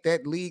he ain't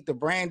that league. The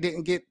brand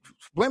didn't get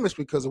blemished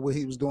because of what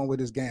he was doing with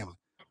his gambling.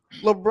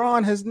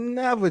 LeBron has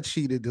never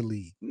cheated the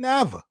league.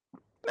 Never.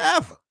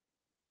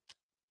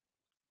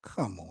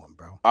 Come on,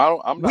 bro.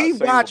 I'm not saying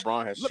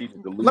LeBron has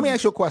cheated the league. Let me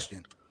ask you a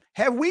question.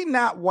 Have we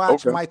not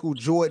watched Michael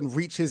Jordan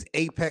reach his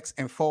apex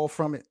and fall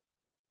from it?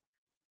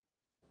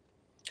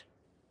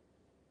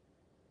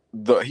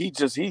 He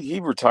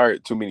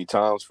retired too many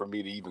times for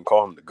me to even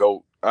call him the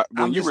GOAT.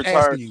 I'm just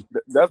asking you.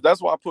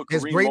 That's why I put Kareem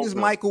as great as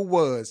Michael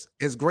was,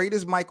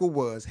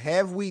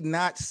 have we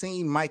not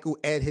seen Michael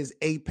at his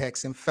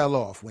apex and fell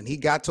off? When he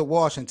got to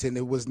Washington,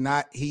 it was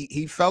not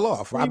he fell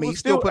off. He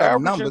still put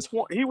up numbers.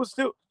 He was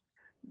still.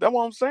 That's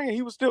what I'm saying.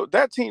 He was still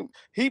that team.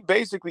 He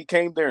basically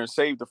came there and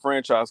saved the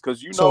franchise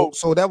because So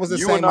that was the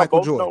same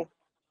Michael Jordan.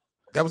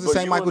 That was the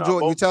same Michael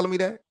Jordan. You telling me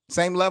that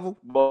same level?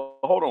 But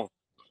hold on,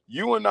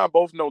 you and I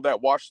both know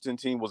that Washington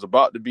team was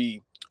about to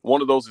be one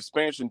of those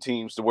expansion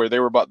teams to where they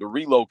were about to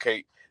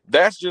relocate.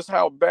 That's just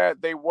how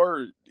bad they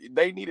were.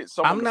 They needed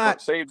someone to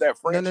save that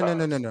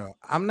franchise. No.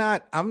 I'm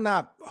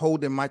not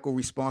holding Michael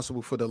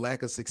responsible for the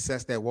lack of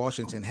success that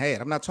Washington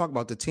had. I'm not talking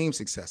about the team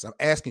success. I'm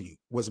asking you,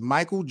 was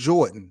Michael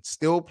Jordan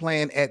still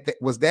playing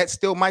was that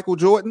still Michael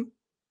Jordan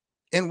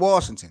in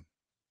Washington?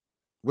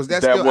 Was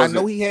that still? I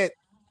know he had.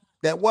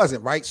 That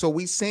wasn't right. So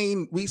we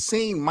seen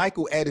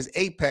Michael at his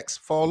apex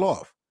fall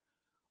off.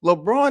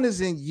 LeBron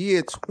is in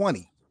year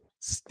 20,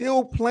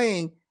 still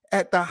playing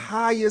at the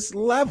highest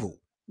level.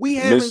 We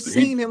haven't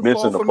seen him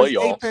fall from his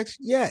apex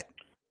yet.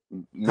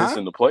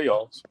 Missing the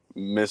playoffs.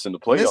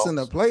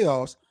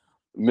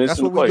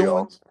 That's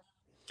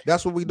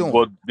what we're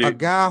doing. A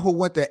guy who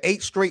went to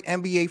 8 straight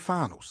NBA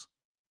finals.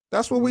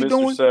 That's what we're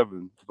doing.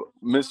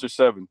 Mr.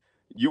 Seven,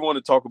 you want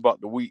to talk about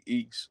the Wheat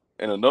East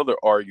and another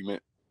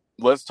argument.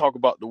 Let's talk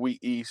about the Wheat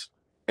East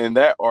and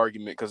that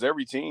argument because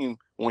every team,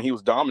 when he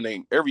was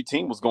dominating, every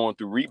team was going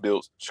through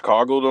rebuilds.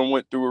 Chicago done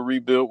went through a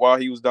rebuild while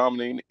he was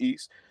dominating the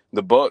East.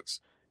 The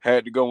Bucks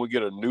had to go and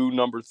get a new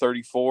number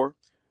 34.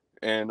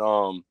 And,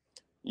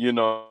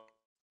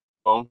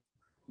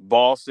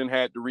 Boston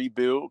had to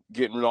rebuild,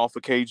 getting rid off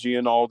of KG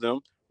and all them.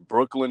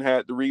 Brooklyn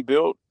had to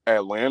rebuild.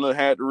 Atlanta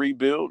had to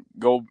rebuild,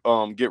 go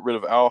get rid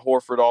of Al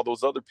Horford, all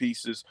those other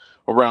pieces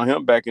around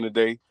him back in the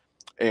day,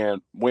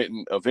 and went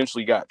and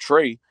eventually got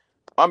Trey.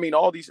 I mean,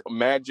 all these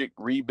Magic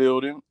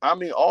rebuilding. I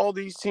mean, all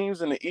these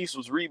teams in the East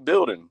was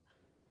rebuilding.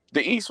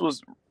 The East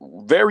was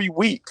very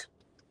weak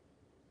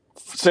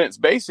since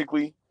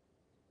basically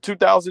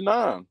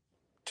 2009,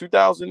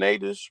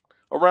 2008-ish,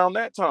 around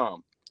that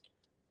time.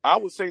 I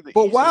would say the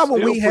But East why is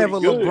when still we have a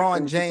pretty good LeBron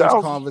in James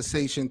 2000s.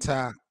 conversation,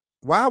 Ty?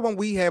 Why when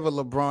we have a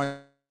LeBron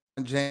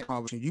James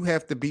conversation, you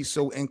have to be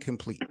so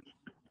incomplete?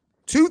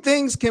 Two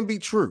things can be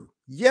true.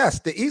 Yes,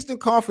 the Eastern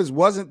Conference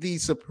wasn't the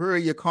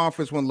superior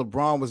conference when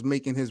LeBron was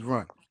making his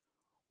run.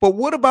 But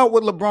what about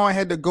what LeBron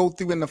had to go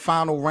through in the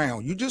final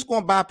round? You just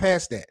going to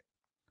bypass that.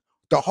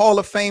 The Hall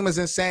of Famers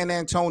in San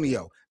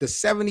Antonio, the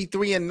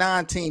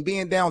 73-9 team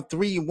being down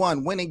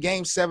 3-1, winning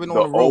game 7 on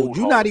The the road. old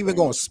You're Hall not of even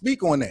going to Famers.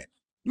 speak on that.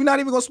 You're not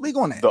even going to speak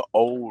on that. The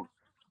old.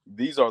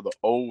 These are the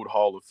old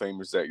Hall of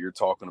Famers that you're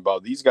talking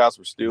about. These guys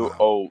were still Wow.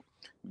 old.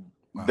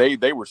 Wow.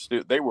 They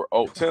were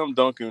old. Tim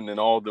Duncan and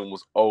all of them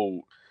was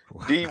old.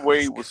 Wow. D That's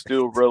Wade was crazy.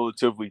 still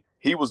relatively.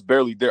 He was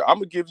barely there. I'm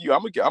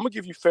gonna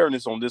give you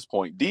fairness on this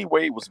point. D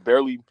Wade was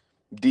barely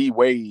D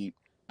Wade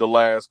the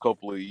last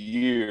couple of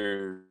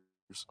years.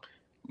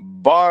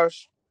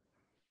 Bosch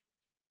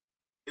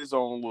his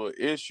own little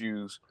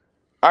issues.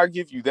 I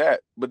give you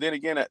that, but then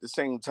again, at the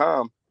same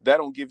time, that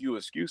don't give you an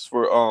excuse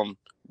for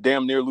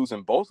damn near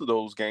losing both of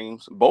those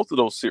games, both of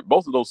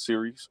those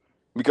series.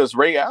 Because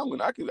Ray Allen,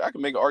 I can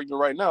make an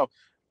argument right now.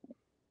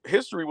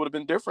 History would have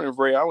been different if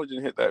Ray Allen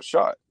didn't hit that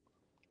shot.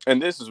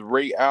 And this is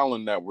Ray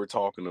Allen that we're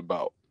talking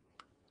about.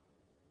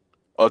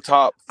 A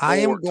top I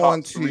am four,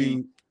 going top three,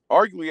 to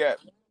arguably at.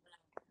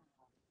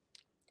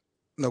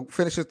 no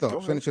finish your thought. Go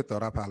ahead. Finish your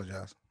thought. I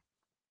apologize.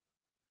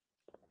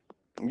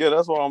 Yeah,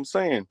 that's what I'm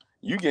saying.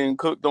 You getting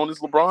cooked on this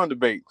LeBron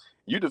debate.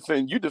 You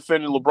defending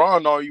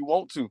LeBron all you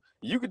want to.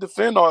 You can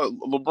defend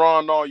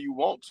LeBron all you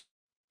want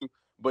to,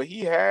 but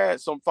he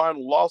had some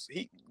final loss.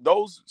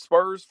 Those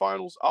Spurs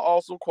finals, I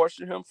also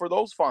question him for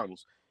those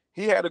finals.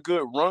 He had a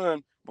good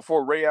run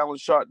before Ray Allen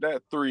shot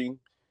that three.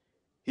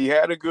 He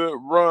had a good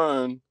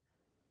run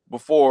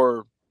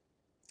before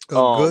A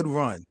good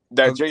run.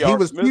 that He J.R.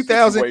 was Smith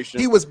 2000. He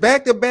situation. was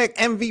back-to-back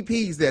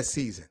MVPs that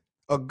season.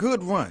 A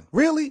good run.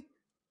 Really?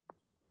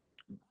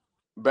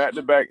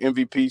 Back-to-back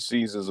MVP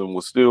seasons and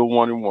was still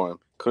 1-1.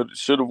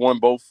 Should have won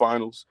both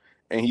finals,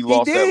 and he He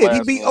lost that did. He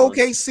last beat one.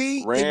 OKC.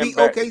 He Ran beat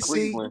back to OKC.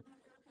 Cleveland.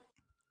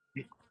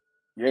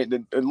 Yeah,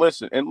 and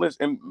listen.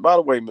 And by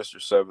the way,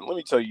 Mr. Seven, let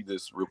me tell you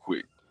this real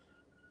quick.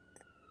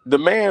 The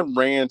man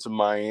ran to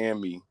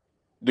Miami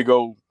to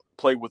go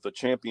play with a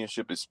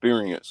championship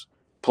experience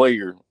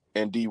player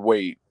and D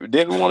Wade.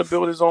 Didn't want to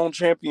build his own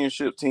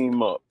championship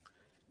team up.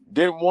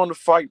 Didn't want to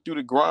fight through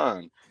the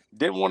grind.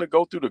 Didn't want to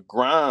go through the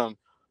grind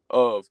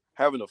of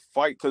having to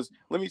fight. Because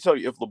let me tell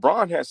you, if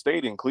LeBron had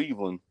stayed in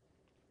Cleveland,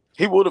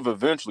 he would have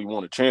eventually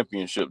won a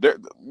championship.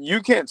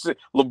 You can't say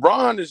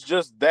LeBron is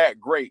just that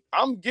great.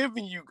 I'm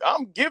giving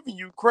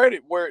you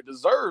credit where it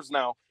deserves.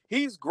 Now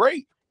he's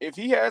great. If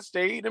he had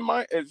stayed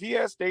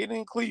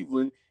in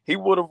Cleveland, he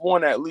would have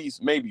won at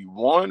least maybe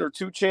one or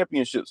two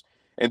championships.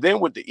 And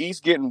then with the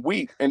East getting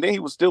weak, and then he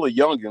was still a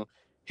youngin,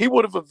 he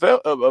would have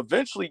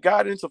eventually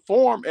got into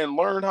form and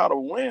learned how to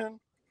win.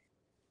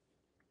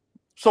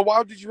 So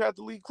why did you have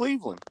to leave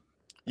Cleveland?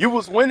 You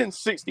was winning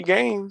 60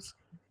 games,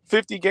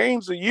 50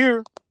 games a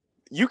year.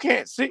 You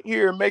can't sit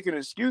here and make an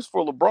excuse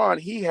for LeBron.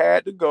 He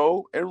had to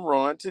go and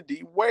run to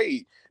D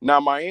Wade. Now,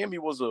 Miami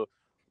was a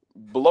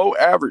below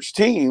average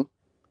team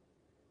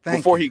Thank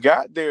before you. he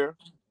got there.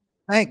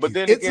 Thank But you.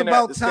 then It's again, at the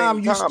about same time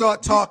you time,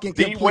 start talking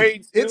D complete.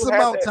 Wade It's still had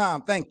about that.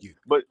 time. Thank you.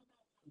 But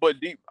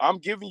I'm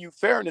giving you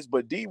fairness.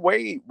 But D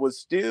Wade was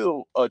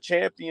still a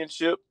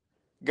championship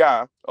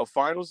guy, a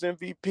Finals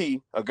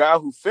MVP, a guy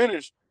who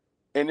finished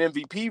in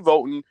MVP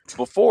voting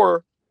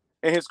before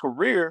in his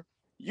career.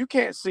 You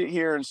can't sit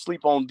here and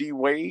sleep on D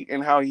Wade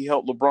and how he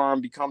helped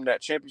LeBron become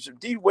that championship.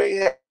 D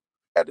Wade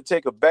had to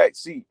take a back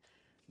seat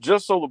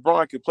just so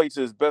LeBron could play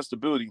to his best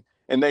ability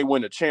and they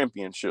win a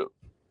championship.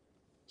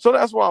 So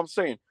that's what I'm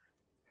saying.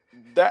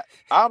 That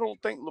I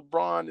don't think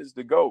LeBron is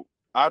the GOAT.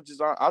 I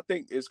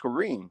think it's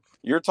Kareem.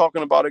 You're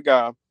talking about a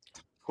guy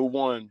who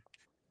won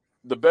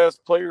the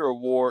best player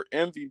award,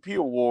 MVP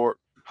award,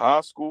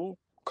 high school,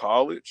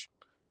 college,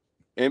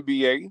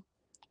 NBA,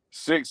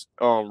 six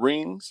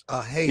rings.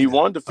 A He hater.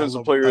 won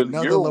Defensive Player of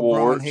the Year Another LeBron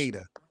awards.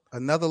 hater.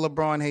 Another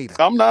LeBron hater.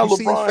 I'm not You a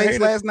see his LeBron face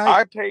hater. last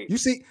night?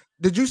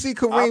 Did you see I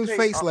Kareem's pay,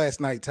 face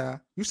last night, Ty?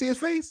 You see his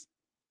face?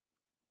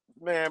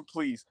 man,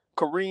 please.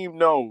 Kareem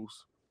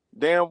knows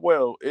damn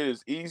well it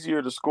is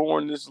easier to score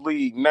in this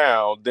league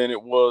now than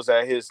it was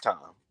at his time.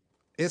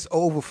 It's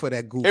over for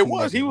that It goofy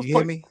was. He nigga. was You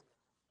hear playing. me?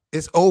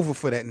 It's over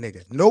for that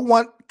nigga. No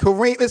one,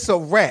 Kareem, it's a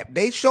wrap.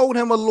 They showed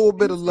him a little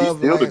bit of He's love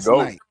still the last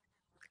GOAT. night.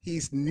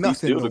 He's He's nothing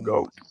still no the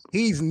more. GOAT.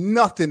 He's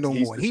nothing no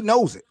He's more. the, He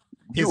knows it.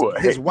 His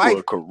you wife, a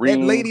that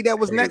Kareem lady that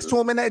was next hater.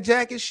 to him in that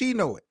jacket, she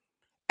know it.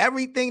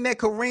 Everything that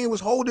Kareem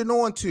was holding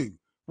on to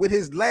with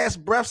his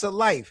last breaths of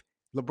life,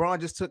 LeBron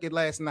just took it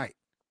last night.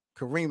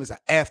 Kareem is an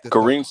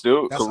afterthought. Kareem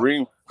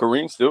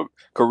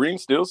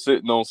still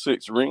sitting on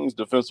 6 rings,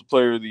 Defensive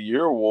Player of the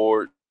Year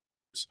awards,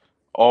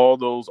 all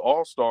those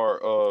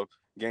All-Star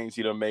games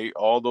he done made,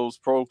 all those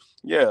pro.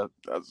 Yeah,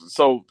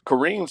 so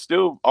Kareem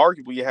still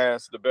arguably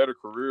has the better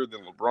career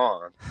than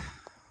LeBron.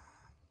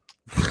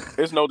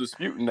 There's no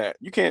disputing that.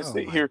 You can't Oh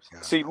sit my here.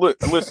 See, God.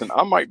 look, listen.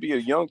 I might be a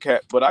young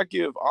cat, but I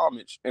give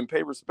homage and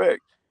pay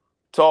respect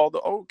to all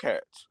the old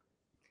cats.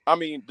 I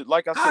mean,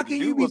 like I How said, the can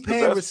you dude be was the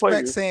paying best respect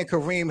player. saying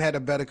Kareem had a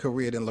better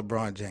career than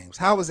LeBron James?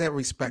 How is that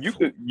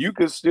respectful? You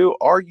could still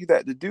argue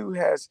that the dude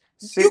has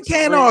You six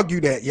can't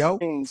argue that,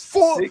 rings,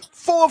 yo. six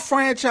Four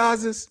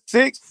franchises.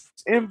 six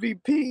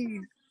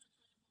MVPs.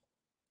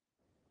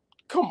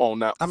 Come on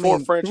now, I four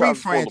mean, three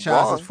franchises for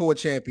franchises, LeBron. four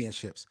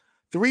championships.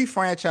 Three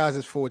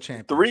franchises, four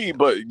Three,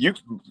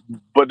 championships.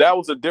 but that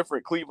was a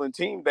different Cleveland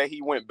team that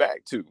he went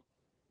back to.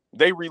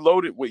 They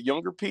reloaded with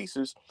younger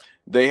pieces.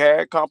 They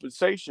had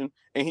compensation,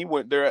 and he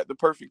went there at the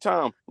perfect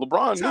time.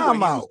 LeBron knew what Time he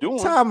was out. doing.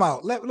 Time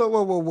out. Whoa,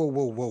 whoa, whoa, whoa,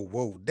 whoa, whoa,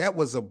 whoa. That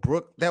was a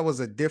Brook. That was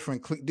a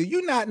different. Do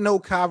you not know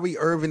Kyrie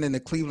Irving and the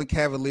Cleveland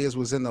Cavaliers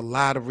was in the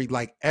lottery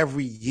like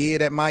every year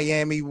that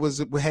Miami was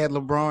had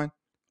LeBron?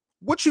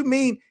 What you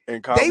mean? And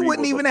They Kyrie wouldn't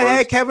was a even have had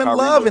first. Kevin Kyrie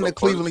Love was in a the first.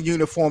 Cleveland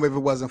uniform if it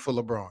wasn't for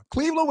LeBron.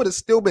 Cleveland would have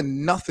still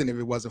been nothing if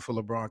it wasn't for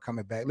LeBron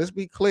coming back. Let's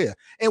be clear.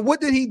 And what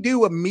did he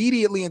do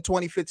immediately in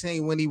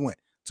 2015 when he went?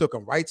 Took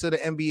him right to the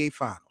NBA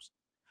Finals.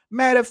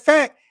 Matter of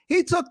fact,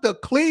 he took the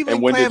And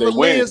Cleveland when did they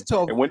Cavaliers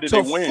win? And when did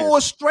they to win?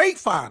 4 straight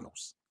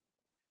finals.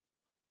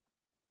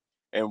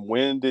 And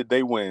when did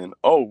they win?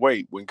 Oh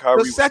wait, when The Kyrie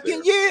was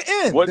second there. year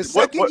in, What the what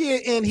second what? year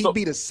in, he So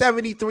beat a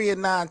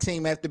 73-9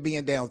 team after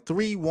being down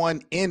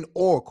 3-1 in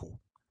Oracle.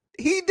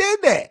 He did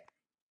that.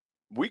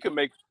 we can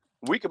make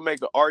we can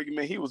make an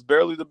argument he was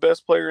barely the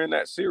best player in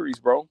that series,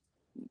 bro.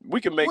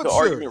 We can make What an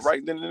argument series?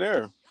 right then and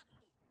there.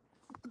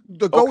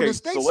 The Golden Okay,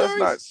 State so let's series?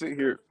 not sit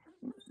here,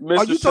 Are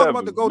Mister you talking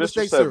about the Seven, Golden Mister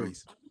State Seven.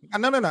 series?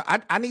 No.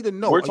 I need to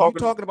know. We're Are you talking.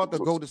 talking about the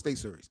Golden State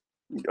series?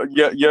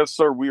 Yeah, yes,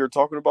 sir. We are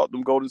talking about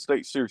them Golden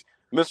State series,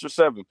 Mister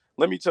Seven.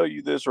 Let me tell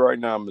you this right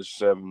now,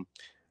 Mister Seven.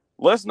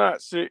 Let's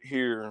not sit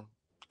here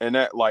and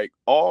act like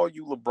all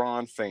you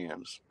LeBron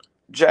fans,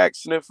 Jack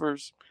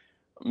Sniffers,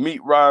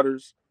 Meat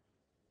Riders,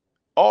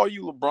 all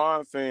you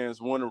LeBron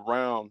fans went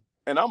around,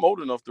 and I'm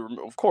old enough to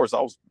remember. Of course,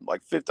 I was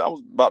like 50. I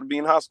was about to be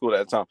in high school at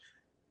that time.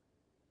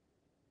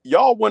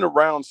 Y'all went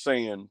around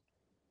saying,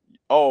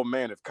 "Oh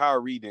man, if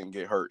Kyrie didn't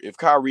get hurt, if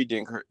Kyrie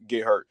didn't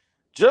get hurt,"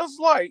 just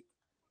like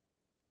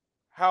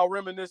how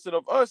reminiscent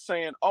of us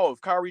saying, "Oh, if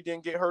Kyrie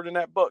didn't get hurt in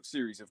that Buck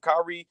series, if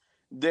Kyrie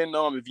didn't,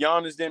 if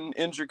Giannis didn't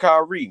injure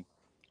Kyrie,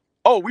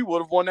 oh, we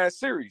would have won that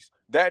series."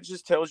 That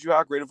just tells you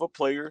how great of a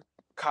player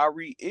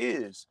Kyrie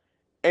is.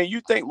 And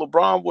you think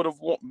LeBron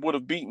would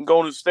have beaten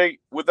Golden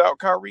State without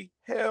Kyrie?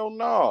 Hell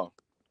no,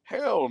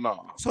 hell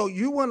no. So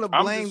you want to I'm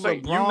just blame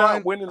saying, you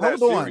not LeBron? winning that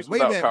Hold on. series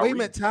without Wait a Kyrie.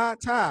 minute,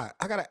 Ty.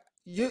 I gotta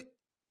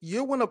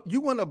you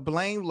wanna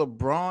blame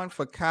LeBron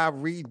for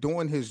Kyrie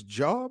doing his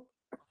job?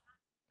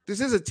 This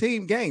is a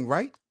team game,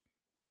 right?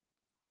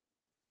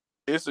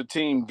 It's a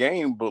team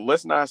game, but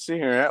let's not sit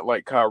here and act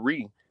like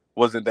Kyrie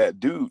wasn't that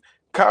dude.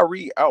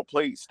 Kyrie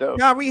outplayed Steph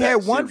Kyrie that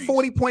had one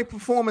series. 40-point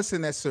performance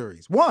in that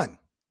series. One.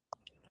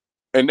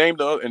 And name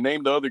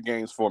the other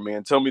games for me,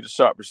 and tell me the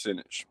shot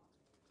percentage.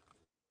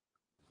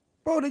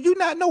 Bro, did you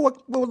not know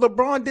what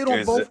LeBron did on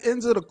Is it? both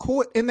ends of the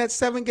court in that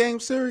 7-game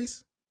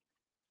series?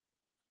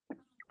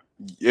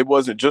 It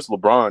wasn't just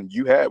LeBron.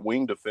 You had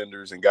wing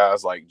defenders and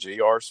guys like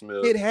J.R.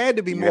 Smith. It had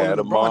to be You more than had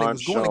LeBron. It Amon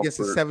was going against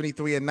a Shumpert.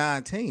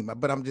 73-9 team.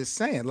 But I'm just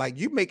saying, like,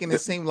 you making it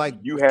seem like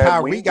You had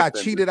Kyrie wing got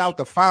cheated defenders. out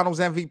the finals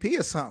MVP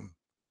or something.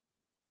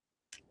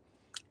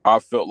 I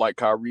felt like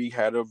Kyrie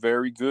had a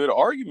very good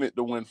argument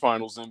to win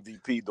Finals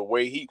MVP. The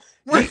way he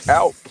What?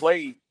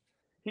 outplayed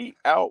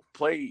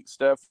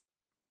Stephen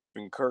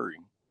Curry.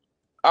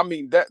 I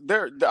mean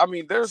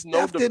there's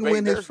no Steph didn't debate.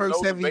 win his There's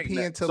first no debating MVP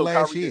that. until So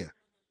last Kyrie did. year.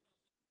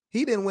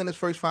 He didn't win his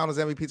first finals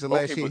MVP till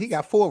Okay, last year. He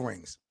got 4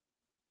 rings.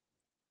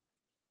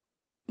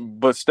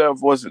 but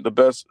Steph wasn't the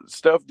best.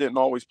 Steph didn't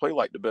always play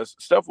like the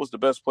best. Steph was the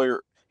best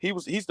player.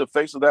 He's the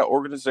face of that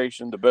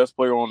organization, the best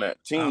player on that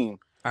I, team.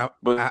 I,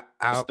 But I,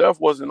 I, Steph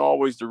wasn't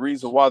always the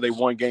reason why they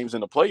won games in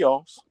the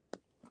playoffs.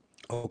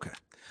 okay.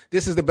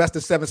 This is the best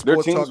of 7 Their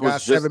Sports teams Talk, was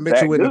guys. just 7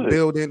 Mitchell that in the good.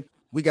 building.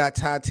 We got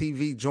Ty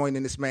TV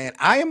joining this, man.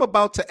 I am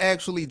about to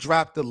actually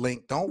drop the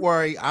link. Don't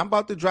worry. I'm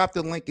about to drop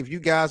the link if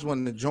you guys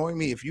want to join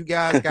me. If you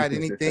guys got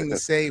anything to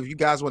say, if you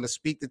guys want to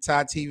speak to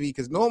Ty TV,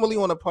 because normally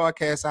on a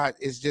podcast,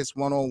 it's just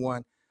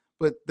one-on-one.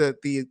 But the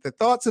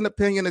thoughts and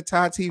opinion of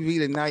Ty TV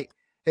tonight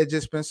had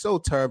just been so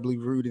terribly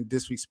rude and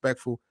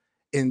disrespectful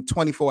in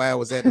 24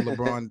 hours after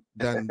LeBron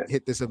done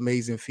hit this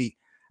amazing feat.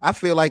 I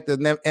feel like the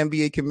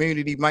NBA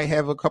community might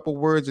have a couple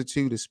words or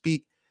two to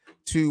speak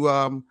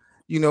to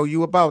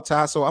you about,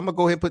 Ty. So I'm gonna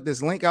go ahead and put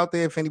this link out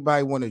there if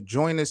anybody want to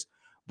join us.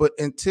 But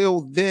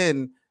until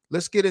then,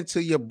 let's get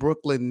into your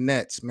Brooklyn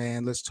Nets,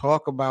 man. Let's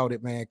talk about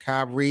it, man.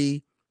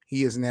 Kyrie,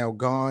 he is now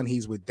gone.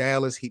 He's with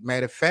Dallas.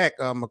 Matter of fact,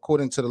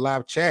 according to the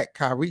live chat,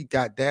 Kyrie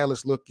got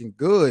Dallas looking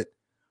good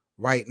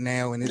right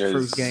now in his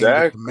first game with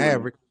the Exactly.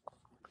 Maverick.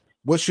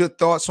 What's your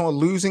thoughts on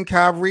losing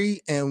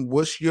Kyrie, and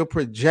what's your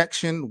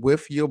projection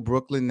with your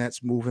Brooklyn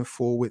Nets moving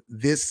forward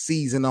this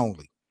season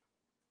only?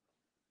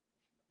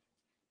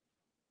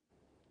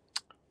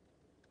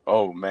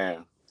 Oh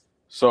man.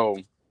 So,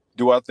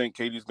 do I think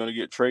Katie's going to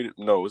get traded?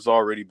 No, it's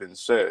already been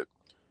said.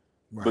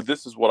 But Right.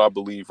 this is what I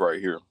believe right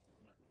here.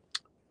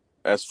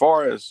 As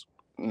far as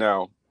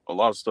now, a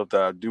lot of stuff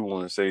that I do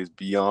want to say is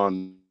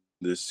beyond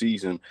this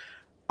season.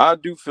 I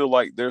do feel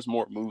like there's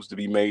more moves to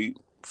be made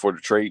for the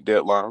trade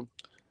deadline.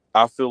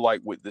 I feel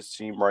like with this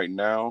team right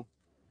now,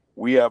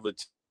 we have a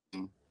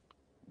team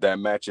that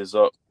matches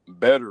up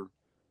better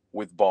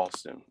with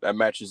Boston, that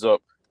matches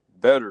up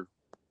better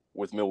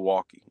with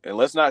Milwaukee. And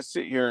let's not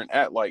sit here and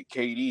act like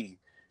KD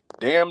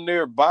damn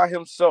near by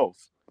himself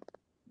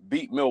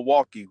beat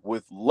Milwaukee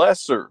with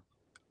lesser,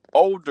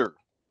 older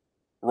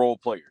role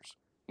players.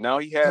 Now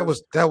he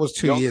has That was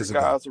 2 years younger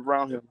ago. guys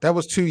around him. That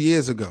was 2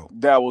 years ago.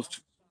 That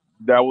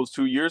was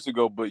 2 years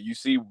ago. But you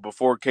see,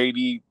 before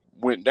KD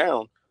went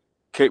down,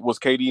 was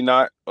KD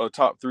not a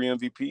top 3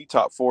 MVP,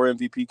 top 4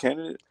 MVP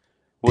candidate?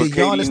 Was Did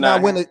KD Giannis not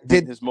not win it?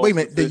 having his Wait a most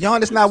minute? Did Giannis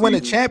efficient not win a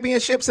season?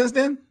 championship since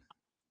then?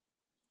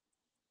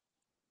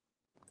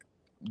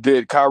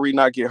 Did Kyrie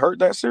not get hurt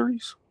that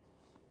series?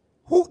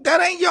 Who?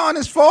 That ain't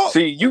Giannis' fault.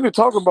 See, you can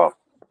talk about,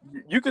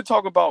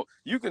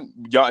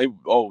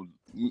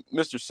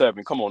 Mr.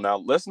 Seven, come on now.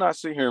 Let's not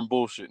sit here and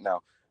bullshit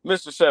now.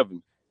 Mr.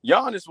 Seven,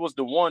 Giannis was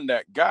the one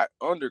that got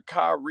under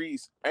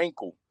Kyrie's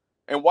ankle.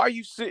 And why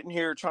you sitting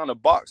here trying to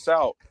box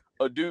out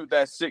a dude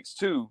that's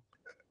 6'2"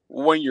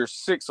 when you're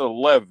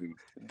 6'11"?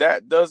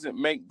 That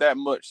doesn't make that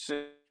much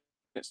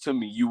sense to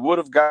me. You would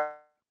have got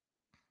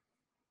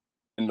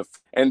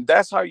and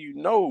that's how you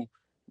know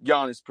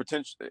Giannis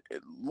potential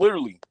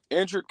literally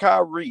injured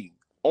Kyrie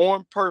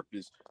on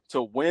purpose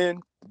to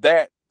win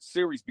that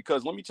series.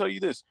 Because let me tell you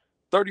this,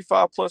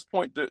 35 plus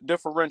point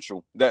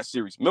differential that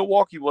series.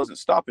 Milwaukee wasn't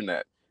stopping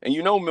that. And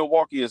you know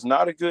Milwaukee is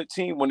not a good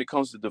team when it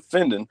comes to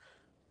defending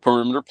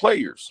perimeter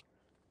players.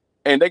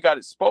 And they got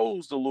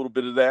exposed a little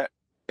bit of that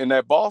in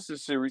that Boston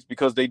series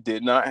because they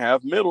did not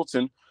have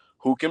Middleton,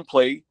 who can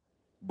play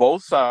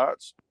both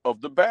sides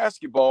of the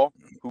basketball,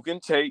 who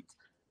can take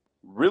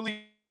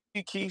really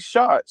key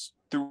shots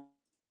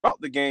throughout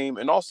the game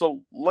and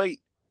also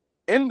late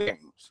in the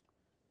games.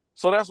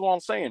 So that's what I'm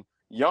saying.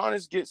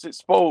 Giannis gets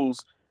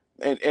exposed,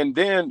 and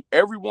then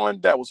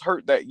everyone that was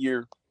hurt that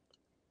year,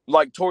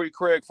 like Torrey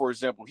Craig, for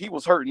example, he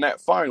was hurt in that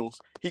finals.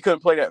 He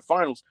couldn't play that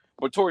finals,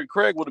 but Torrey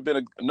Craig would have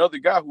been another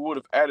guy who would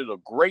have added a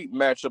great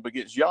matchup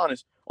against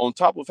Giannis on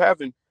top of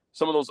having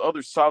some of those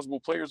other sizable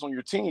players on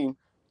your team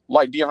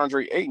like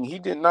DeAndre Ayton. He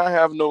did not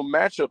have no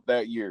matchup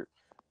that year.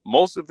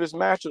 Most of his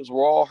matchups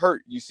were all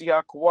hurt. You see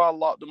how Kawhi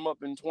locked him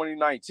up in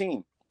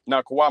 2019.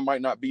 Now, Kawhi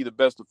might not be the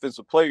best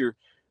defensive player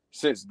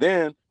since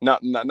then.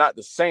 Not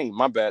the same,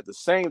 my bad. The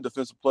same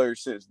defensive player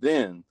since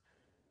then.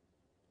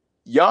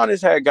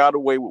 Giannis had got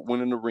away with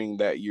winning the ring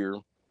that year,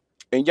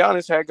 and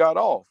Giannis had got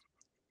off.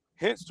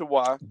 Hence to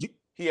why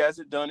he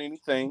hasn't done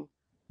anything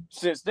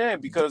since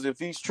then. Because if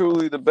he's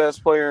truly the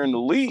best player in the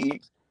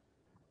league,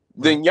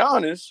 then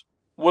Giannis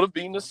would have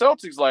beaten the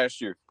Celtics last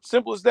year.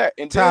 Simple as that.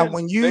 And Ty,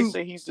 then they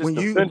say he's this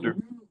defender.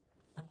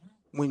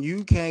 When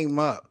you came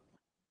up,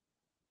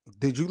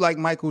 did you like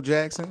Michael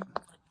Jackson?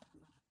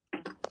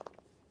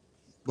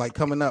 Like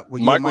coming up, were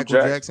you a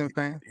Michael Jackson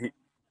fan?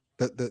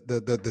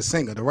 The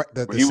singer,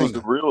 the he singer. Was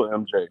the real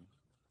MJ.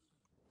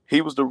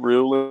 He was the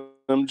real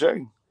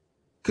MJ.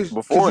 Because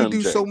you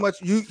do so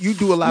much, you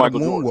do a lot of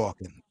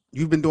moonwalking.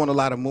 You've been doing a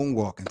lot of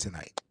moonwalking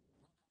tonight.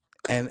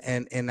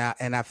 And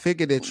I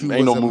figured that you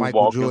was a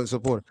Michael Jordan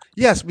supporter.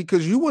 Yes,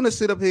 because you want to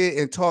sit up here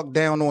and talk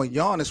down on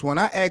Giannis. When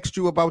I asked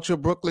you about your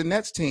Brooklyn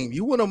Nets team,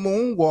 you want to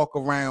moonwalk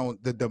around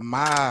the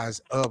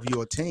demise of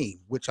your team,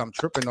 which I'm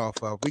tripping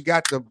off of. We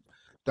got the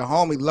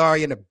homie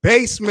Larry in the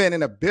basement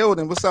in the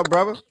building. What's up,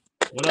 brother?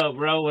 What up,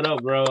 bro? What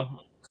up, bro?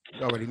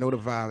 You already know the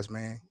vibes,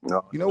 man.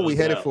 No, you know what we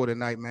headed for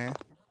tonight, man.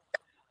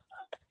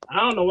 I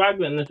don't know why I'm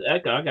getting this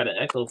echo. I got an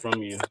echo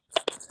from you.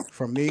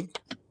 From me?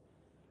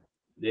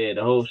 Yeah,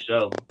 the whole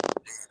show.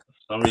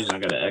 For some reason, I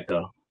got an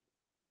echo.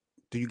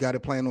 Do you got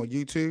it playing on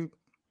YouTube?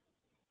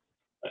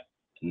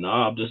 No,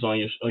 I'm just on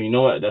your. Oh, you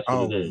know what? That's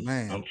what it is.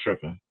 Man. I'm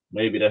tripping.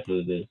 Maybe that's what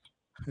it is.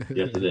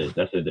 Yes, it is.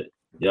 That's it.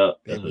 Yep,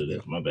 that's what it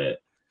is. My bad.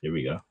 Here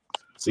we go.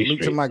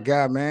 Salute to my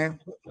guy, man.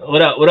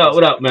 What up? What up?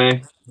 What up,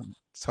 man?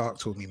 Talk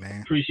to me,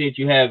 man. Appreciate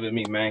you having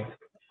me, man.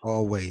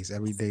 Always,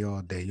 every day,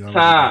 all day. You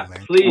Ty, know,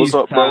 man. Please, what's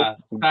up, bro?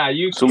 Ty,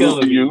 you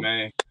killing me,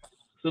 man.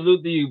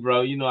 Salute to you,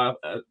 bro. You know,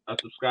 I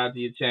subscribe to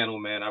your channel,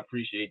 man. I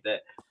appreciate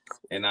that.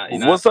 And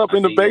what's up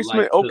in the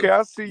basement? Okay,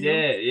 I see you.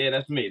 Yeah,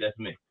 that's me.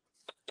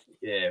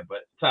 Yeah, but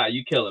Ty,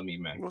 you killing me,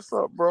 man. What's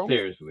up, bro?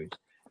 Seriously.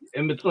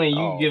 In between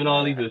you giving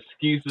all these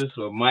excuses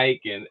for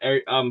Mike and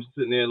I'm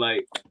sitting there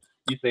like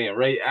you saying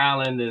Ray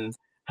Allen and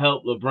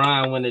help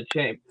LeBron win the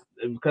champ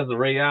because of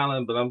Ray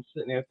Allen, but I'm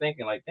sitting there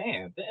thinking like,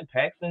 damn, didn't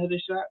Paxson hit a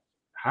shot?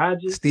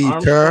 Hodges, Steve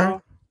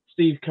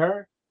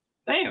Kerr.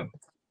 Damn.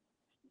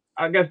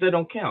 I guess that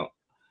don't count.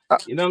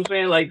 You know what I'm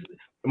saying? Like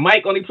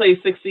Mike only played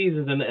 6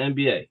 seasons in the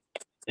NBA,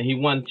 and he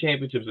won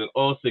championships in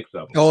all 6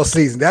 of them. All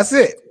season. That's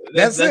it.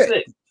 That's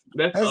it.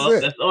 That's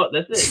all.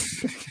 That's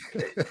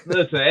it.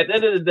 Listen, at the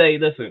end of the day,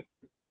 listen.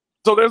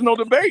 So there's no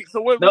debate.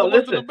 So what's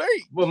the debate?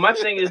 Well, my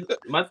thing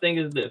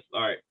is this.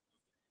 All right.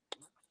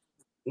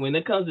 When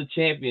it comes to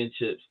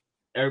championships,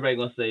 everybody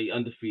gonna say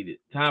undefeated.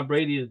 Tom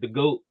Brady is the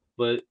GOAT,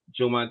 but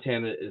Joe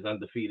Montana is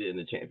undefeated in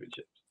the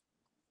championships.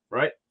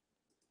 Right?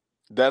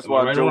 That's Am I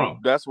why right or wrong?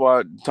 That's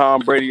why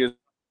Tom Brady is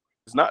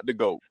not the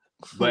GOAT.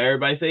 But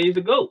everybody say he's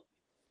the GOAT,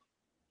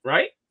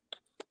 right?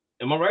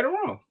 Am I right or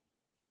wrong?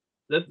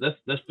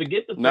 Let's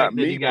forget the Not fact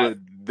that me, he got. but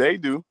they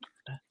do.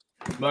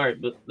 All right,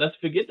 but let's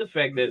forget the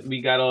fact that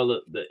we got all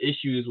the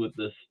issues with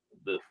this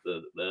the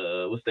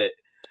what's that,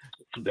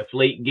 the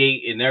Flake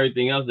Gate and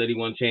everything else that he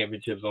won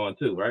championships on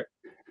too, right?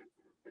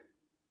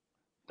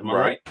 Am I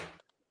right?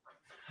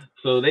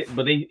 So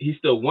he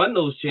still won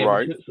those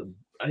championships. Right.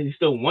 He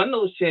still won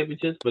those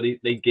championships, but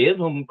they gave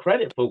him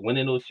credit for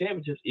winning those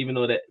championships, even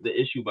though that the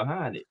issue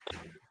behind it.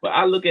 But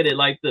I look at it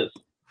like this: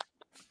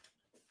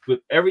 with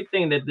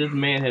everything that this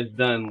man has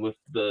done with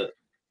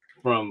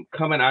from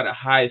coming out of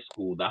high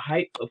school, the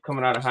hype of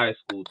coming out of high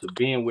school to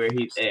being where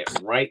he's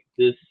at right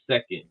this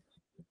second,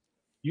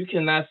 you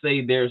cannot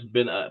say there's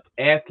been an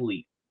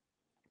athlete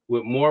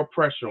with more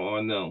pressure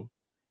on them,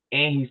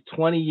 and he's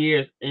 20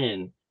 years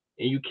in,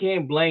 and you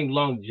can't blame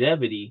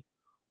longevity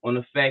on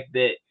the fact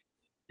that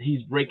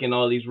he's breaking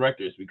all these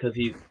records because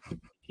he's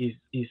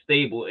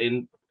stable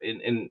and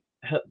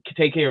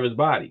take care of his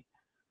body.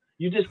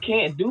 You just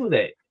can't do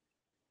that.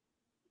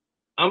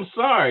 I'm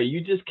sorry,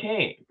 you just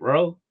can't,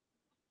 bro.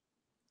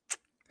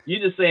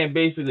 You're just saying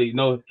basically,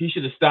 no, he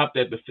should have stopped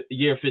at the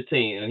year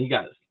 15, and he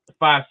got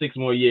 5-6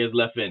 more years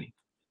left in him.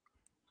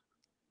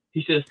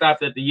 He should have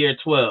stopped at the year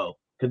 12,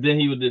 because then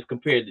he would just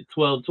compare the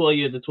 12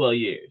 years to 12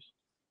 years.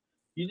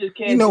 You just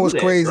can't do what's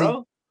that, crazy?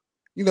 bro.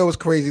 You know what's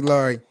crazy,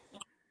 Larry?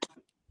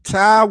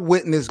 Ty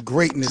witnessed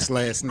greatness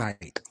last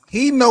night.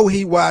 He know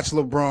he watched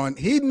LeBron.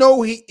 He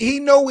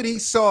know what he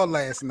saw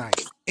last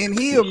night, and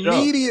he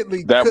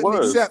immediately couldn't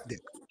accept it.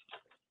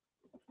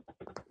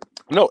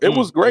 No, it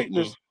was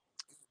greatness.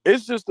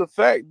 It's just the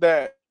fact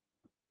that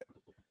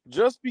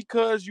just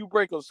because you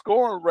break a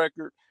scoring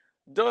record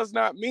does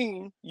not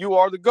mean you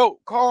are the GOAT.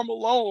 Karl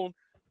Malone,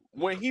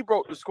 when he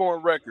broke the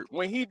scoring record,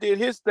 when he did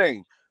his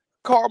thing,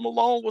 Karl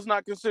Malone was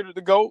not considered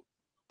the GOAT.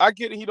 I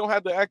get it, he don't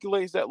have the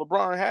accolades that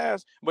LeBron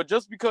has, but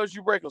just because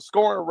you break a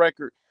scoring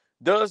record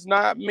does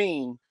not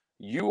mean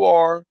you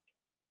are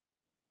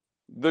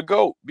the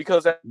GOAT.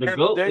 Because at the the end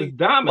GOAT of the day, is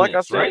dominant, like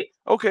I said, right?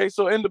 okay,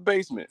 so in the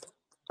basement,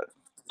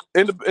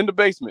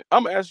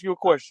 I'm gonna ask you a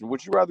question.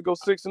 Would you rather go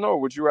 6-0 or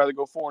would you rather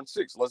go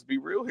 4-6? Let's be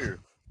real here.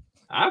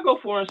 I'll go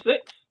 4-6.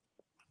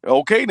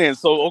 Okay, then.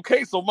 So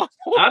my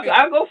point.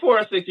 I'll go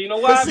 4-6. You know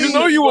why? See,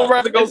 you would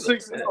rather go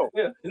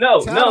 6-0.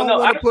 No.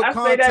 I put I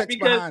say that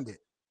because behind it.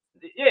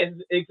 Yes,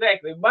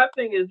 exactly. My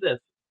thing is this: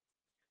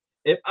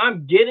 if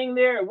I'm getting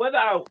there, whether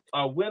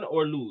I win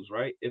or lose,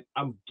 right? If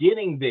I'm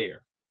getting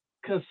there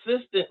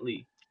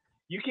consistently,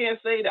 you can't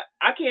say that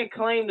I can't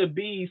claim to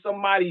be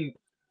somebody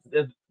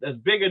that's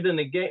bigger than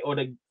the game, or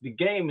the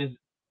game is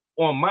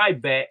on my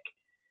back,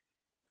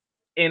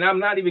 and I'm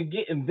not even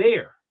getting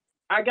there.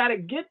 I gotta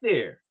get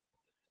there.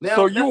 Now,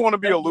 so you want to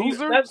be a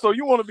loser? So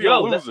you want to be a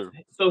loser?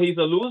 So he's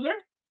a loser?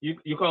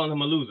 You're calling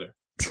him a loser?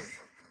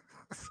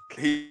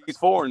 He's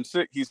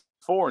 4-6. He's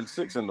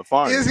 4-6 in the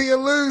finals. Is he a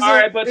loser? All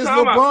right, but is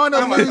LeBron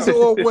a loser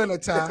or a winner,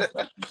 Ty?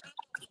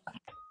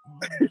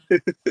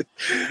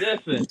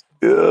 Listen.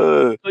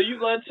 So you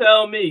gonna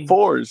tell me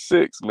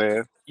 4-6,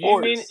 man?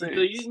 4-6.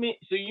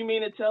 So you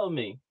mean to tell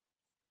me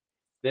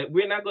that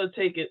we're not gonna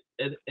take it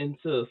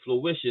into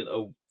fruition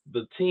of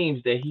the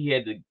teams that he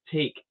had to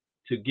take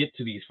to get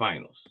to these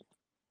finals?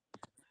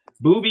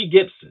 Boobie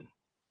Gibson.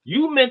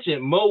 You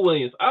mentioned Mo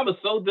Williams. I was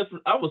so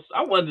different. I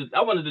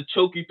wanted to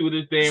choke you through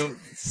this damn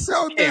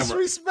so camera.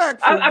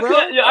 Disrespectful, bro.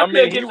 I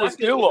mean, he was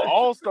still an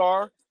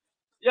all-star.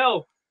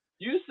 Yo,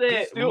 you said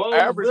he still Mo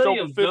averaged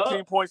Williams, over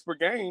 15 points per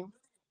game.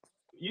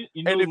 You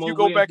and if Mo you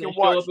go Williams back and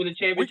watch,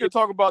 we can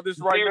talk about this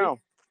right now.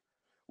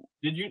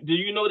 Did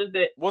you notice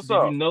that? What's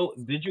up?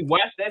 Did you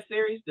watch that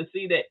series to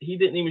see that he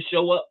didn't even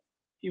show up?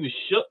 He was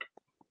shook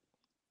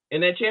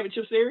in that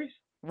championship series.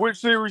 Which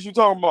series you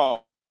talking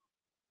about?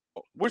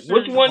 Which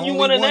one you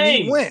want to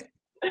name? He went.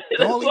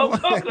 That's what I'm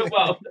talking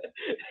about.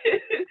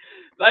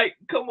 Like,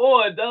 come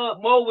on, dog.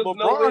 Mo was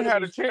nowhere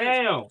to be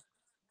found.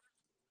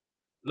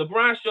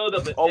 LeBron showed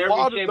up at every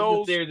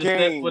championship series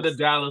except for the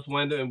Dallas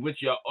window, in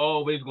which you're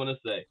always going to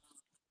say.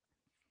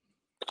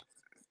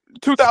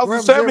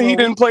 2007, he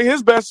didn't play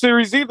his best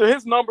series either.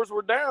 His numbers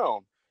were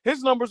down. What was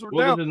his numbers?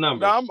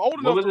 Now, I'm old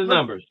enough to remember.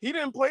 Numbers? He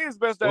didn't play his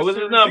best that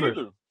series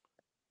either.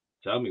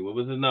 Tell me, what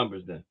was his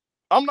numbers then?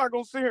 I'm not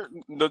going to sit here.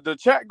 The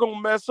chat going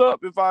to mess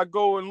up if I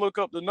go and look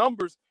up the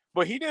numbers,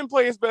 but he didn't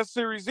play his best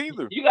series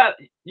either. You got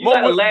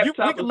a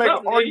laptop we can make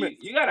an argument.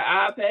 You got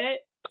an iPad?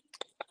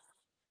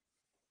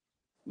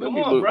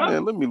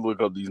 Let me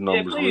look up these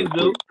numbers. Yeah, please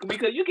do,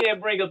 because you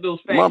can't bring up those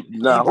facts.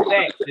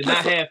 Facts and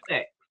not have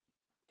facts.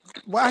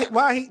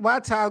 Why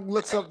Ty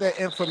looks up that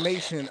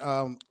information,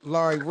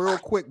 Laurie, real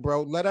quick,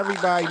 bro. Let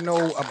everybody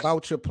know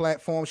about your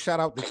platform. Shout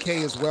out to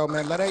K as well,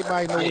 man. Let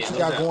everybody know what you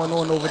got going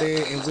on over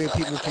there and where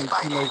people can,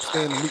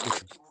 stay in the loop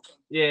with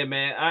you. Yeah,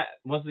 man.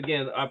 Once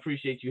again, I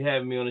appreciate you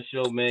having me on the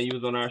show, man. You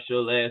was on our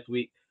show last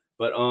week,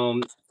 but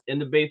in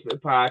the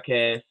Basement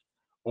Podcast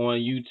on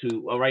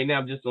YouTube. Right now,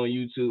 I'm just on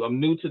YouTube.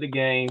 I'm new to the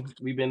game.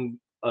 We've been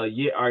our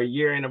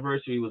year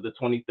anniversary was the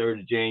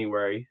 23rd of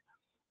January.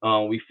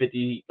 We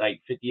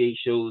 58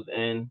 shows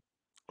in,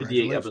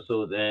 58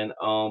 episodes in.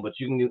 But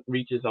you can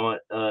reach us on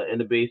In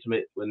the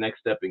Basement with Next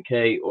Step and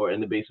K, or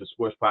In the Basement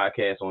Sports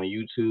Podcast on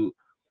YouTube,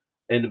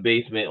 In the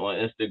Basement on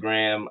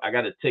Instagram. I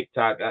got a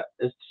TikTok.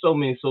 There's so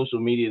many social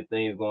media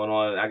things going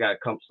on. I got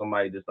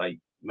somebody just like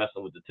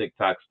messing with the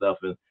TikTok stuff,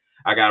 and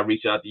I gotta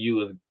reach out to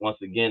you once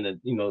again to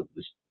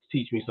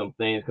teach me some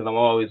things, because I'm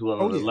always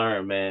willing to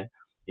learn, man.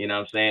 You know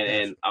what I'm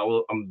saying? And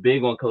I'm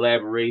big on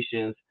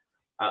collaborations.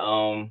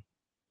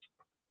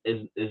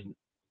 Is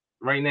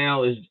right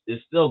now is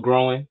still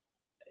growing.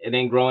 It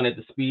ain't growing at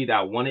the speed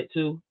I want it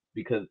to,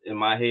 because in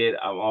my head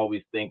I'm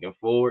always thinking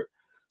forward.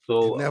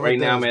 So right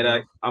now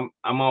I'm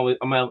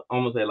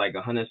almost at like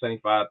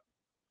 175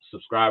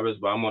 subscribers,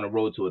 but I'm on the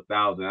road to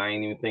 1,000. I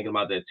ain't even thinking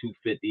about that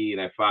 250 and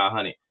that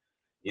 500.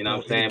 You know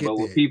what I'm saying? But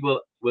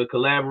with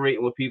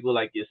collaborating with people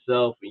like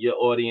yourself and your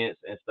audience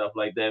and stuff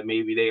like that,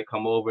 maybe they'll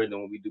come over, and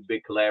then we do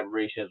big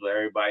collaborations with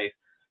everybody.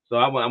 So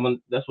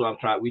that's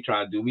what we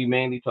try to do. We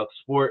mainly talk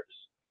sports,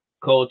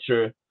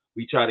 culture.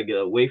 We try to get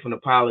away from the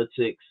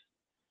politics.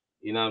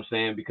 You know what I'm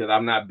saying? Because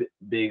I'm not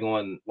big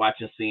on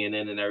watching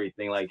CNN and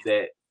everything like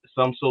that.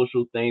 Some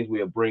social things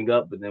we'll bring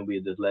up, but then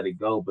we'll just let it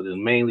go. But it's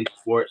mainly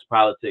sports,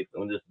 politics,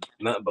 and just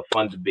nothing but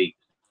fun debates.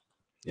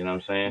 You know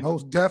what I'm saying?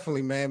 Most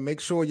definitely, man. Make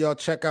sure y'all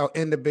check out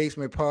In the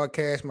Basement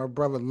Podcast. My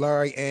brother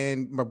Larry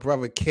and my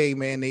brother K,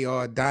 man. They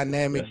are a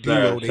dynamic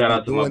duo. Shout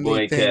out to my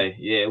boy K.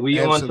 Yeah, we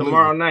on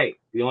tomorrow night.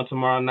 We on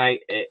tomorrow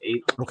night at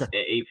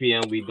 8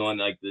 p.m. We doing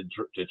like the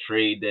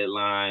trade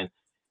deadline,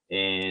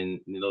 and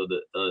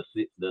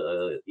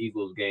the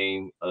Eagles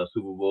game,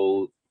 Super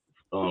Bowl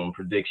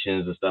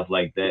predictions and stuff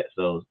like that.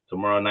 So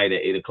tomorrow night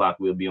at 8 o'clock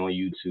we'll be on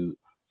YouTube.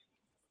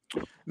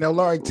 Now,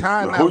 Larry,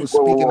 Ty and I was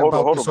speaking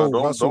about this whole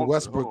Russell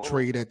Westbrook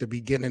trade at the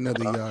beginning of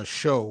the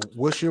show.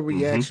 What's your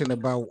reaction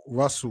about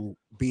Russell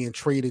being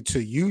traded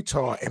to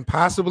Utah and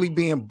possibly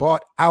being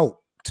bought out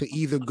to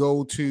either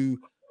go to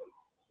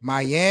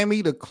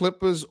Miami, the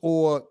Clippers,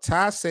 or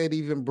Ty said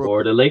even Brooklyn,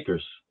 or the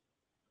Lakers?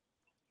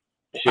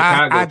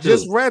 I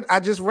just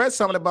read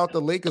something about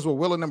the Lakers were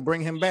willing to bring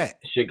him back.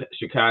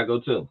 Chicago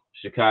too.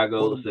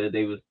 Chicago said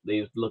they was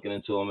looking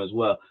into him as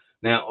well.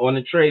 Now on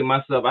the trade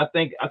myself, I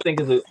think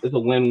it's a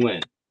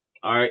win-win.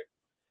 All right,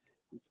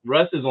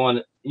 Russ is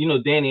on.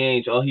 Danny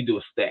Ainge, all he do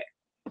is stack.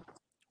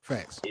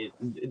 Facts.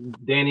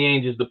 Danny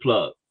Ainge is the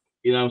plug.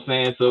 You know what I'm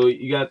saying? So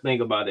you got to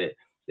think about it.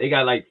 They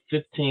got like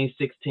 15,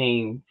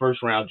 16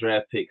 first-round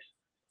draft picks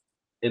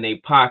in a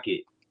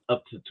pocket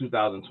up to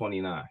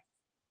 2029.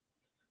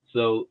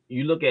 So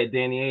you look at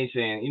Danny Ainge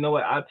saying, you know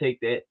what? I'll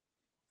take that.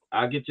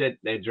 I'll get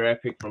that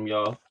draft pick from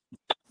y'all.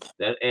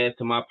 That adds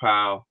to my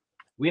pile.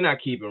 We're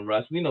not keeping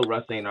Russ. We know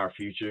Russ ain't our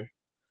future.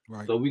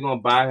 Right. So we're going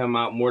to buy him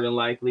out more than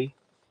likely.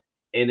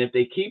 And if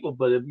they keep him,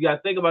 but if you got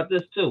to think about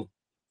this too,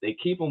 they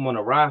keep him on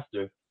a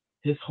roster,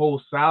 his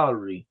whole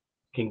salary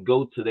can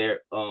go to their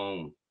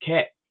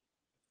cap.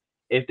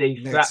 If they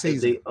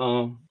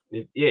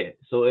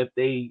so if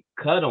they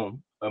cut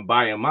him and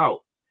buy him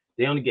out,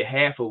 they only get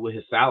half of what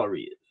his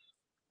salary is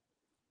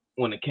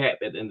on the cap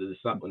at the end of the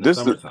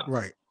summertime.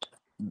 Right.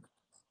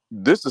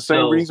 This the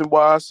same reason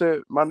why I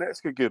said my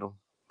Nets could get him.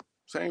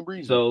 Same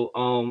reason.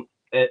 So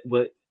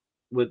but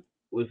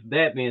with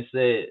that being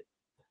said,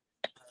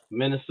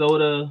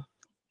 Minnesota,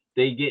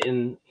 they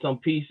getting some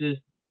pieces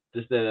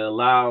just that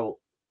allow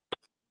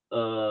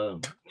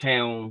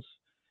Towns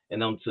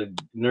and them to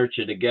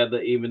nurture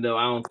together, even though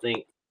I don't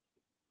think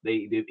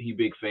he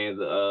big fans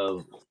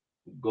of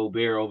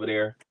Gobert over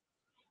there.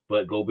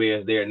 But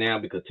Gobert's there now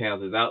because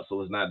Towns is out,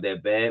 so it's not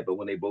that bad. But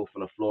when they both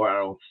on the floor, I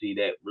don't see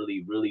that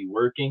really, really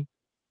working.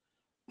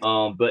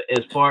 But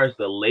as far as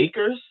the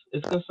Lakers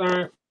is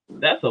concerned,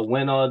 that's a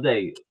win all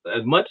day.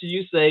 As much as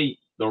you say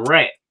the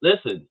Rat,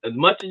 listen, as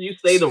much as you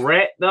say the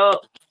Rat, dog,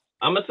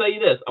 I'm going to say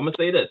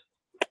this.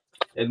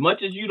 As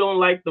much as you don't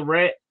like the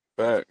Rat,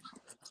 the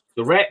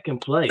Rat can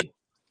play.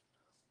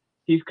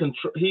 He's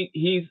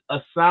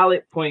a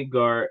solid point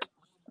guard,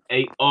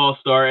 a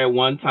all-star at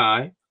one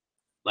time,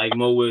 like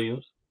Mo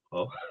Williams.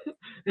 Oh.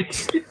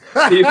 he's an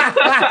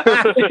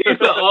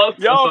all-star.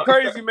 Y'all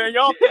crazy, man.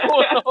 Y'all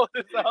throwing all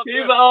this out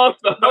He's an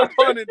all-star. No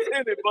pun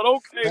intended, but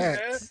okay,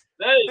 man.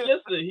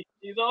 Listen,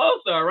 he's an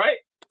all-star, right?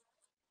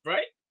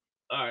 Right?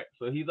 All right,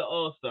 so he's an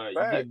all-star. You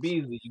get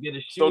Beasley, you get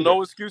a shooter. So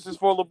no excuses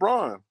for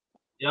LeBron.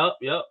 Yep.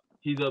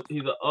 He's an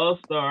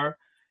all-star.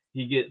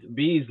 He gets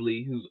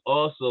Beasley, who's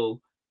also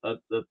a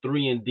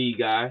 3-and-D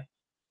guy.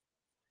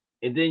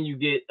 And then you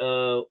get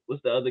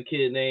what's the other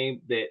kid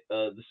name that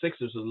the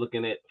Sixers was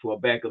looking at for a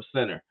backup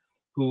center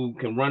who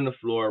can run the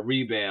floor,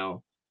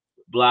 rebound,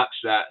 block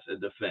shots, and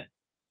defend.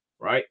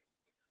 Right?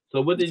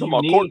 So what did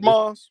you need? Court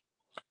Moss?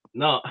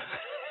 No.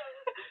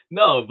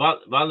 No,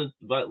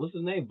 what's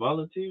his name?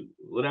 Volunteer,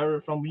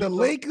 whatever from Utah. The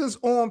Lakers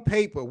on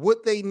paper,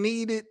 what they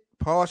needed,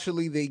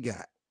 partially they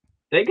got.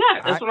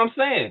 That's what I'm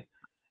saying.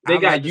 They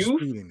got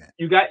youth.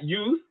 You got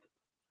youth,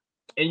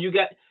 and you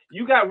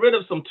got rid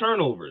of some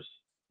turnovers.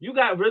 You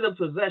got rid of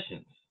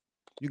possessions.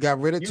 You got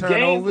rid of turnovers.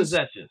 turnovers.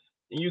 Possessions.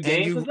 And you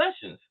gained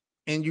possessions.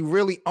 and you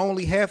really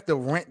only have to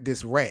rent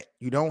this rat.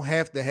 You don't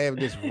have to have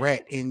this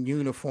rat in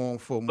uniform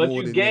for But more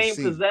you than this gain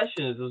season.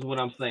 possessions, is what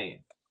I'm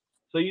saying.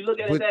 So you look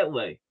at it But that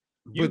way.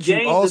 You you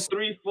gained also,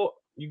 the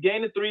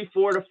 3,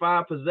 4 to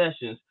 5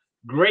 possessions,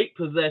 great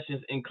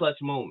possessions in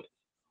clutch moments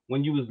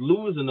when you was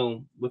losing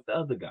them with the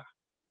other guy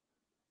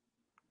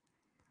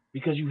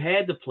because you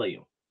had to play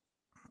him.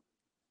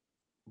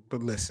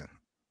 but listen,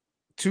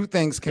 two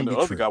things can And the be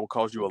other true. guy will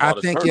cause you a I lot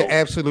of think you're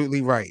turnovers.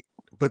 absolutely right.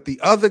 But the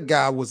other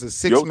guy was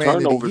a Your 6-man of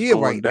the turnovers year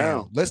going right now.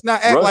 down. Let's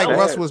not act Russ like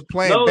Russ had was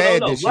playing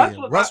bad this year.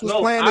 Russ was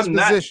playing his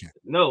position.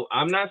 No,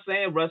 I'm not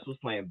saying Russ was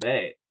playing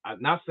bad.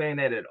 I'm not saying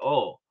that at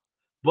all.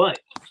 But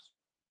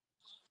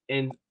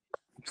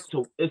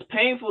it's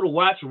painful to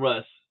watch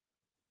Russ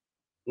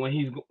when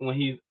he's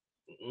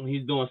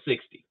doing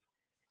 60.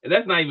 And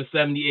that's not even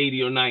 70,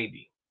 80, or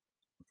 90.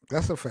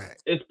 That's a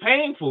fact. It's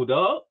painful,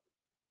 dog.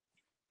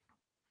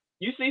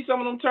 You see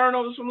some of them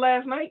turnovers from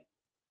last night?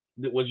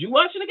 Was you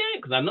watching the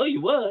game? Because I know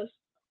you was.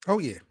 Oh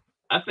yeah.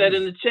 I said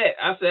in the chat,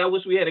 I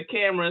wish we had a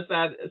camera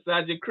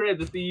inside your crib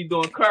to see you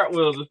doing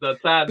cartwheels and stuff.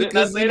 Ty, didn't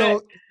I Because say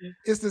that?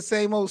 it's the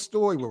same old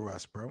story with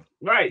Russ, bro.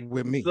 Right.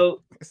 With me.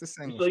 So it's the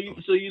same so story.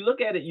 you look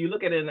at it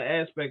in the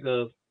aspect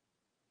of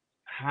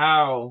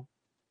how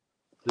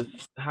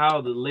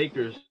the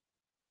Lakers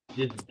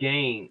just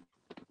gained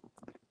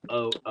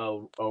a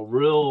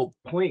real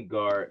point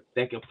guard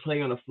that can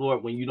play on the floor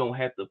when you don't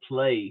have to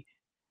play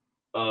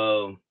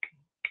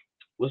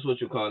what's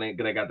what you call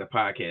it? I got the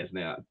podcast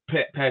now.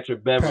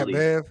 Patrick Beverly.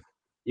 Pat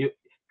Bev.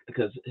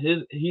 Because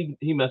he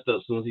messed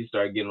up as soon as he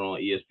started getting on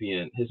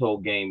ESPN. His whole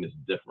game is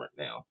different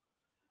now.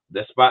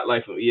 The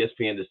spotlight from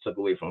ESPN just took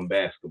away from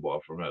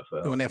basketball from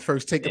NFL. Doing that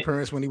first take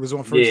appearance when he was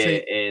on first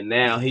take. And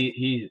now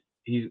he's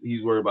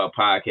worried about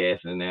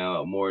podcasting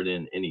now more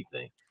than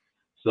anything.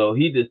 So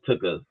he just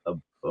took a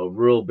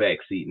real back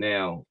seat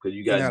now because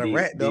you got not a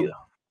rat though.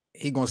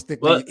 He gonna stick.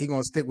 He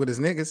gonna stick with his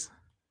niggas.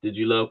 Did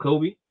you love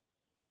Kobe?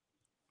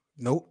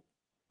 Nope.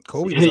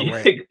 Kobe was a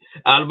rat.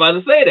 I was about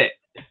to say that,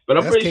 but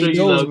I'm That's pretty sure you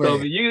K-Do's love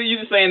Kobe. You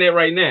just saying that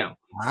right now.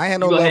 I had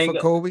no love for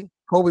Kobe.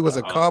 Kobe was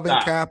a carbon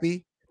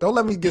copy. Don't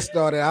let me get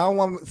started. I don't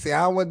want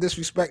to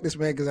disrespect this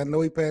man because I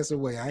know he passed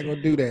away. I ain't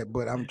gonna do that,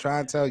 but I'm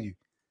trying to tell you,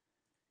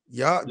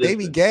 y'all, they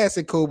be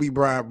gassing Kobe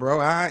Bryant, bro.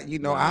 I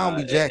don't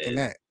be jacking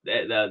that.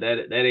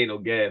 That ain't no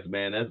gas,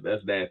 man.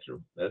 That's natural.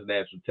 That's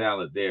natural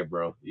talent there,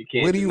 bro. You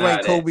can't. Where do you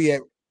rank Kobe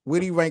at? Where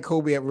do you rank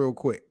Kobe at, real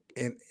quick,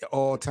 in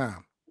all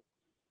time?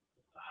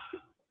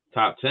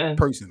 Top 10.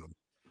 Personally.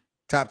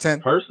 Top 10.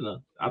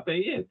 Personal. I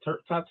think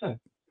top 10.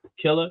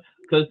 Killer.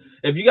 Because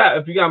if you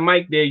got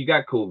Mike there, you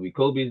got Kobe.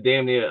 Kobe is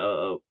damn near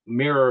a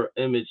mirror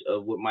image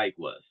of what Mike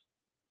was.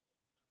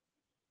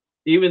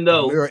 Even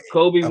though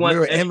Kobe won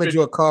mirror image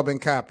or carbon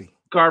copy.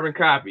 Carbon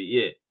copy,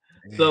 yeah.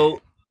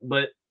 So,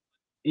 but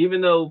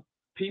even though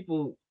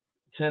people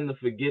tend to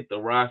forget the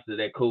roster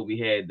that Kobe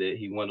had, that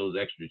he won those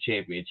extra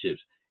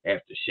championships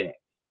after Shaq.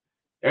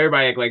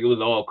 Everybody act like it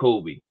was all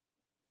Kobe.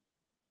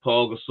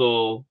 Paul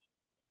Gasol.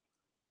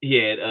 He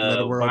had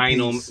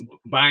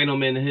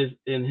Bynum in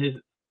his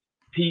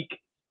peak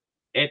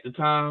at the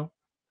time.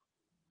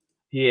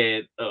 He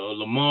had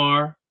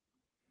Lamar,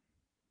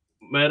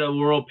 Meta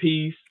World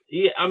Peace.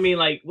 Yeah, I mean,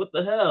 like, what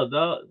the hell,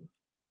 dog?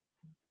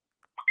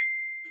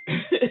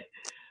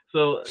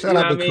 So shout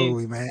out to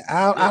Kobe, man.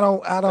 I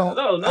don't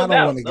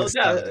want to get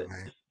started,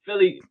 man.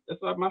 Philly,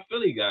 that's like my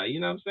Philly guy.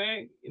 You know what I'm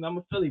saying? I'm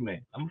a Philly man.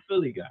 I'm a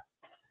Philly guy.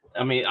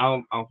 I mean, I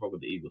don't fuck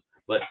with the Eagles,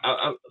 but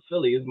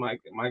Philly is my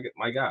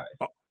guy.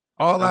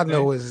 All I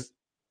know is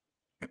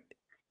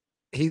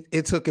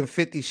it took him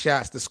 50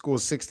 shots to score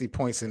 60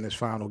 points in this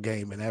final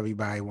game, and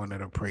everybody wanted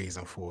to praise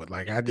him for it.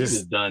 Like he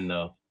was done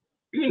though.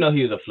 You know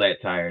he was a flat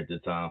tire at the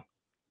time.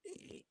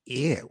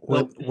 Yeah,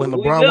 when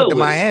LeBron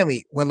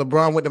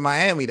went to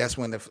Miami, that's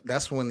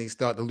when he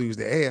started to lose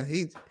the air.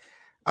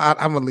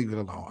 I'm gonna leave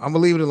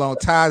it alone.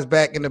 Ty's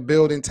back in the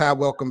building. Ty,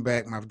 welcome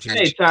back, my G.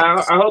 Hey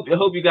Ty, I hope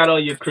you got all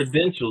your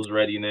credentials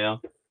ready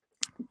now.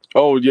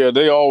 Oh yeah,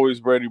 they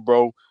always ready,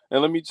 bro.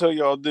 And let me tell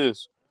y'all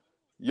this.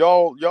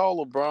 Y'all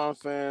LeBron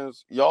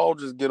fans, y'all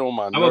just get on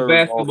my nerves. I'm a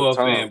basketball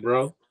fan,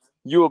 bro.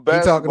 You a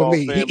basketball fan,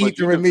 he but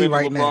you defending me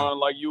right LeBron now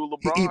like you a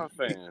LeBron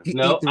fan.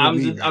 No, I'm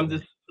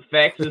just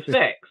facts is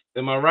facts.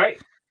 Am I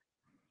right?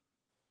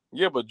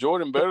 Yeah, but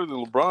Jordan better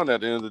than LeBron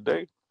at the end of the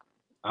day.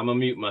 I'm gonna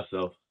mute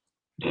myself.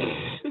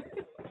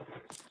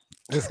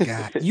 This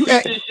guy,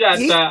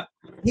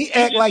 he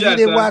act like he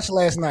didn't watch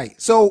last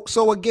night. So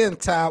again,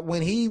 Ty,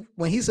 when he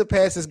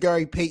surpasses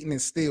Gary Payton in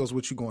steals,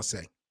 what you gonna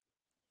say?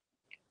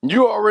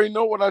 You already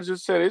know what I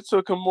just said. It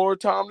took him more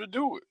time to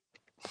do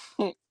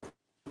it.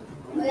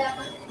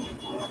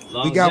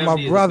 We got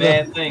my brother.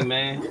 Bad thing,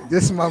 man.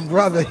 This is my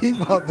brother. He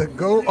about to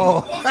go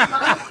off.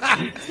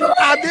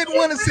 I didn't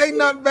want to say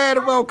nothing bad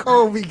about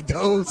Kobe,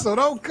 though. So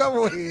don't come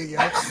over here, yo.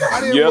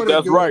 Yeah,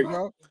 that's right.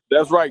 Bro.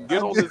 That's right.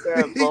 Get on this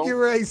ass, bro. He get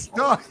ready to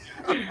start.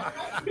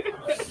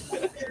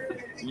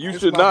 You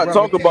should not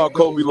talk about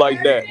Kobe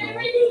like that.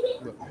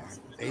 Look,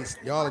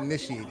 y'all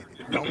initiated it.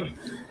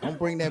 Don't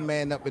bring that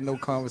man up in no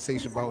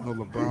conversation about no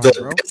LeBron,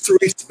 bro.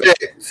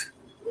 Disrespect.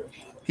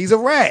 He's a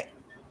rat.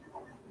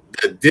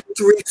 The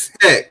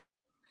disrespect.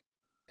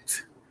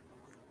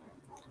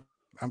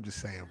 I'm just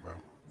saying, bro.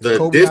 Was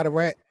Kobe not a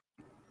rat?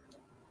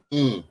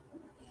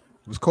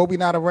 Was Kobe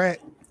not a rat?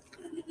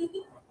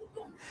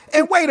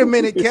 And wait a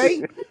minute,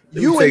 Kay.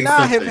 You and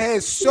I have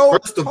had so.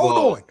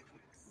 Hold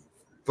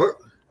on.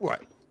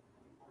 What?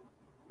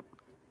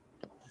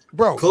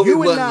 Bro, Kobe you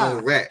and wasn't I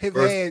no rat, have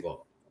first had. of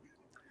all.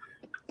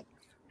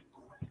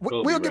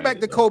 We'll get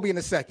back to Kobe in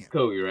a second.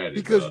 Kobe ratted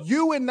because up.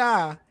 you and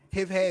I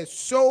have had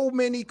so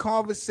many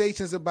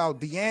conversations about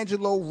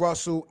D'Angelo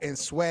Russell and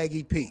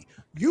Swaggy P.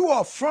 You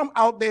are from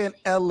out there in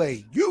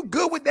LA. You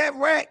good with that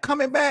rat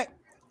coming back?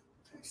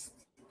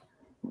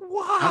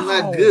 Wow. I'm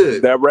not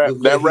good. That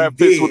rap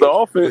fits with the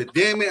offense. But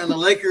damn it, on the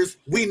Lakers,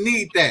 we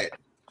need that.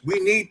 We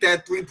need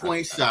that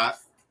 3-point shot.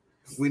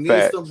 We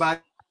need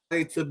somebody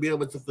to be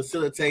able to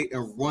facilitate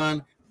and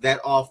run that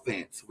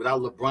offense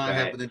without LeBron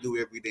having to do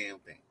every damn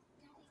thing.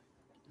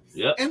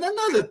 Yep. And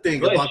another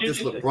thing about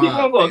this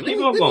LeBron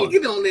thing. Let me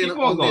get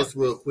on this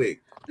real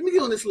quick. Let me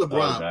get on this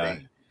LeBron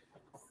thing.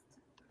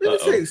 Let me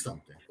tell you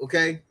something,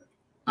 okay?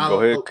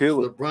 Go ahead,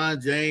 kill it.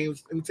 LeBron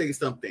James, let me tell you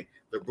something.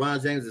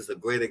 LeBron James is a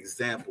great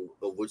example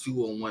of what you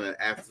will want an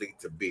athlete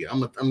to be.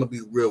 I'm gonna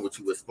be real with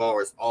you as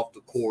far as off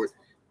the court,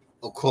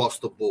 across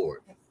the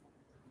board.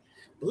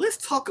 But let's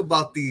talk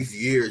about these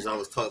years I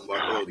was talking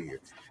about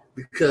earlier,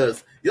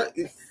 because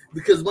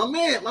my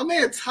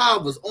man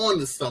Todd was on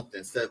to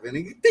something, Seven,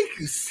 and you think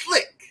you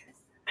slick,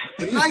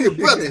 and now your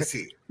brother's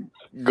here.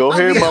 Go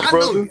ahead, my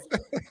brother.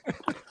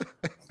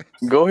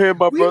 Go ahead,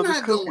 my brother.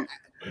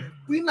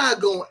 We're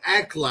not gonna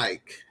act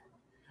like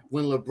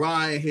when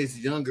LeBron in his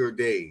younger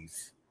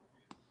days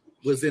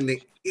was in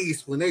the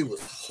East when they was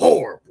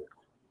horrible.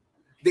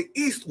 The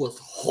East was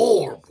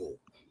horrible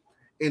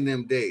in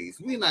them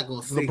days. We're not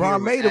gonna say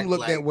LeBron made him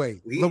look that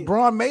way.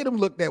 LeBron made him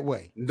look that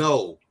way.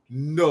 No.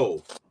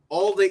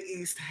 All the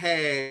East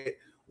had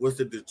was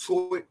the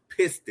Detroit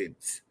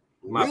Pistons.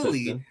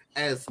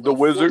 As the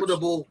Wizards,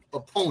 formidable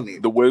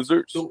opponent. The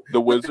Wizards.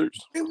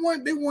 They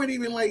weren't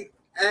even like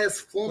as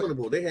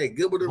formidable. They had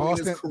Gilbert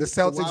Boston. Arenas, the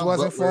Celtics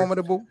wasn't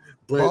formidable.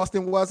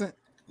 Boston wasn't.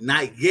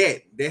 Not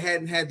yet. They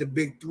hadn't had the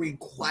big three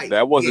quite.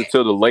 That wasn't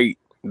till the late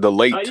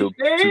till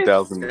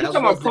 2000. You talking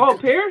about Paul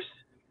Pierce,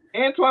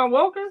 Antoine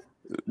Walker?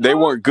 They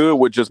weren't good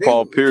with just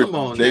Paul Pierce.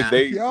 They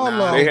had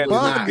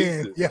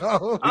bugging.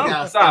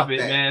 Stop it,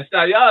 man.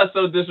 Stop. Y'all are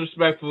so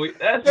disrespectful.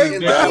 That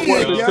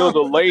wasn't until the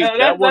late.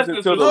 That wasn't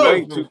until the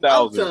late 2000s.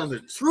 I'm telling the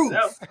truth.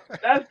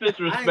 That's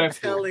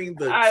disrespectful.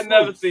 I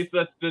never see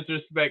such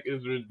disrespect.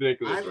 Is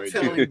ridiculous. I'm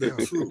telling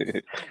the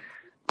truth.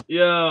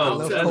 Yo, I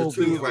love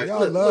Kobe. Right.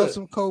 Y'all love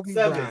some Kobe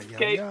Bryant.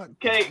 K,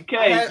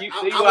 I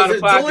was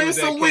enjoying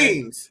some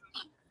wings.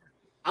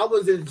 I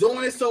was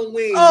enjoying some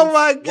wings. Oh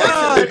my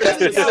God!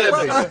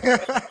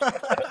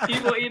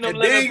 Keep on eating them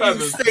and then you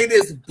say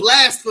this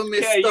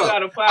blasphemous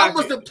stuff. I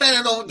wasn't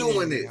planning on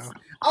doing this.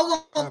 I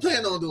wasn't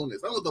planning on doing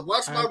this. I was to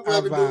watch my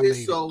brother do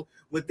his show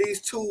with these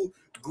two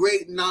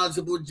great,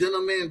 knowledgeable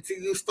gentlemen until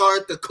you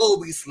start the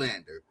Kobe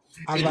slander.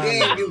 And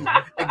then you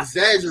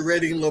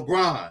exaggerating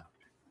LeBron.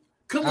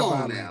 Come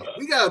on now.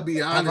 We got to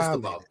be honest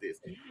about this.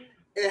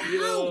 And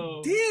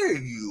how dare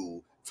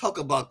you talk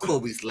about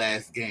Kobe's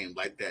last game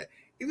like that?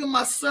 Even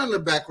my son in the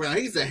background,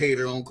 he's a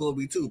hater on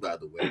Kobe too, by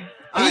the way.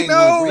 I ain't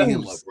gonna bring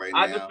him up right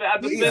now. I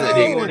defended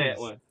him on that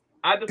one.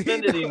 I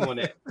defended him on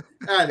that.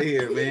 Out of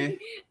here, man.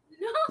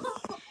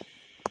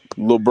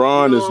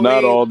 LeBron is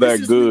not all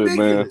that good,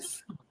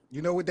 ridiculous. Man.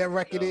 You know what that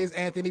record is,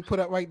 Anthony put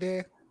up right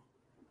there?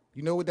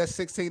 You know what that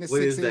 16 to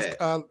 6 is,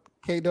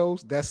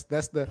 K-Dos? That's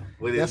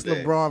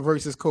LeBron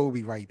versus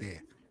Kobe right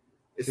there.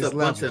 It's a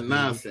bunch of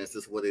nonsense.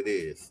 Is what it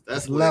is.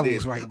 That's what levels it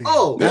is. right there.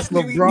 Oh, that's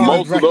LeBron.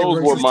 Most of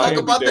those were Miami.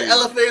 Talk about the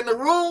elephant in the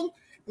room.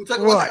 We talk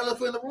about the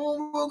elephant in the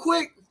room real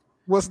quick.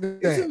 What's that?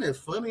 Isn't it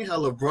funny how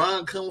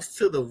LeBron comes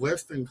to the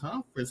Western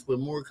Conference with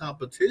more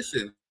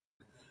competition?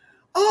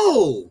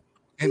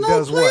 And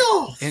does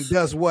what? And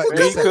does what?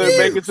 He couldn't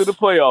make it to the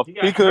playoff.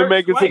 He couldn't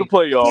make it to the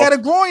playoff. He had a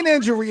groin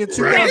injury in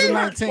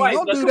 2019.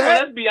 Don't do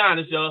that. Let's be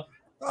honest, y'all.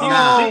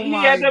 He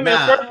had them in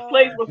first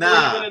place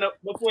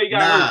before he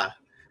got hurt.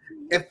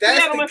 If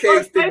that's the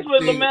case, then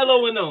with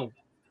LaMelo and them.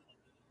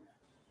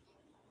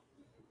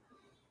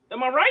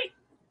 Am I right?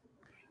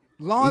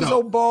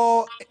 Lonzo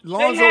Ball. They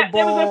was in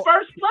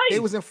first place. They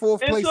was in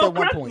fourth place at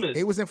one point.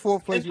 They was in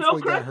fourth place before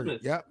he got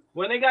hurt. Yep.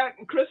 When they got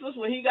Christmas,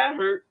 when he got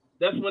hurt,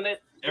 that's when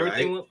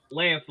everything went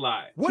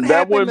landslide.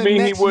 That wouldn't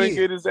mean he wouldn't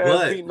get his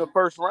ass beat in the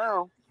first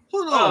round.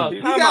 Hold on.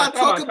 You gotta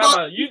talk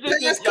about. You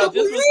just was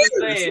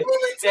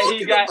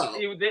saying that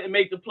he didn't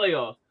make the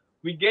playoffs.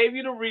 We gave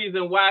you the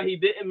reason why he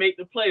didn't make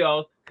the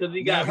playoffs because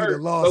he got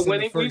hurt. But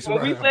when we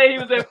say he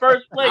was in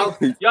first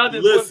place, y'all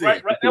just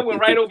went that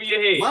went right over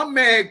your head. My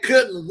man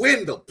couldn't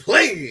win the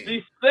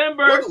play-in.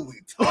 December. What are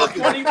we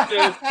talking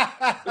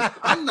about?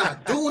 I'm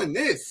not doing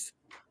this.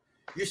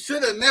 You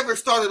should have never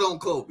started on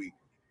Kobe.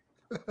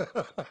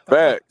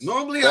 Facts.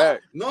 Normally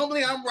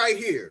I'm right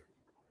here.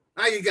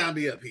 Now you gotta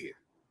be up here.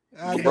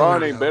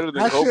 LeBron ain't better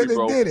than Kobe,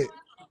 bro.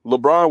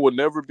 LeBron would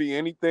never be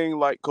anything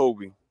like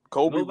Kobe.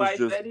 Kobe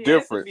Nobody was said just he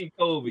different. Has to be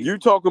Kobe. You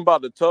talking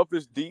about the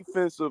toughest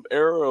defensive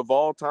era of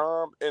all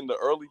time in the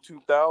early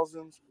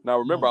 2000s? Now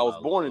remember, I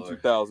was born in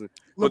 2000,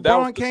 but that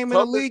was LeBron the came in the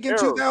toughest league in era.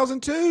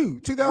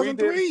 2002, 2003. We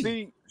didn't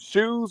see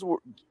shoes.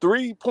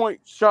 3-point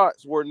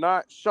shots were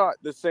not shot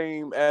the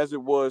same as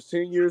it was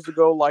 10 years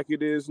ago, like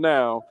it is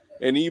now,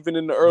 and even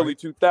in the early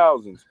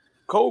 2000s.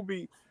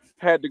 Kobe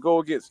had to go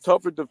against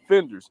tougher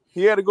defenders.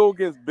 He had to go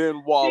against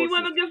Ben Wallace. He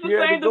went against the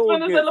same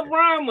defenders that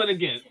LeBron went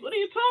against. What are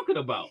you talking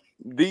about?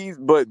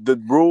 But the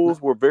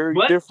rules were very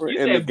different,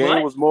 and the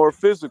game was more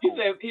physical.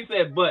 He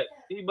said, but.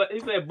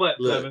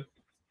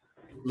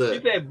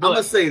 Look, I'm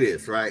gonna say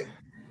this right.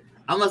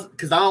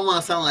 Because I don't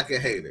want to sound like a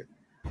hater.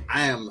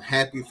 I am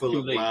happy for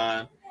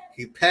LeBron.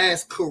 He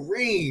passed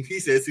Kareem. He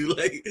says too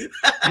late.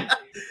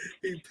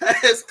 He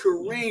passed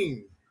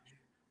Kareem.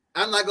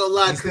 I'm not gonna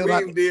lie.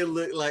 Kareem did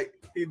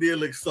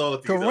look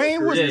salty.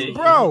 Kareem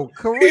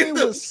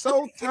was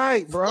so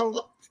tight, bro.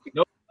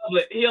 No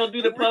public. He don't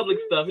do the public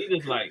stuff. He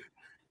just like.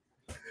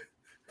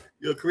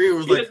 Yo, Kareem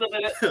was like,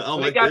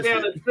 when he got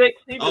down to 6,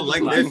 he was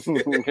like this.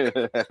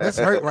 This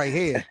hurt right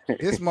here.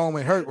 This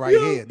moment hurt right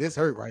here. This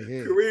hurt right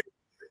here. Kareem,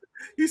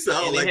 he said,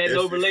 and they had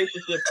no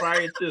relationship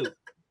prior to.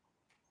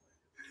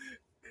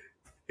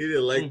 He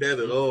didn't like that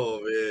at all,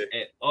 man.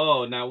 At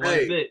all, not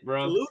one bit,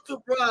 bro. Salute to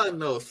Bron,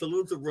 though.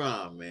 Salute to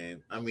Bron,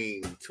 man. I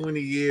mean,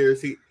 20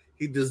 years, he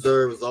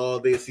deserves all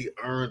this. He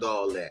earned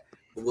all that.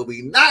 But what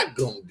we not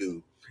gonna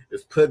do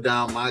is put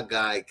down my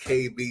guy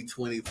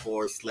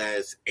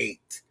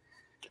KB24/8.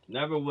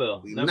 Never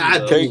will. We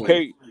not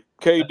doing.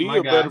 KD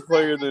a better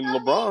player than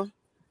LeBron.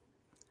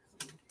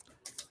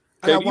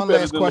 I got one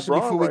last question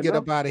before we get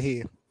up out of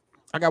here.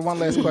 And I want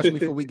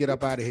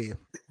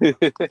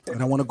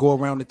to go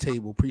around the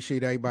table.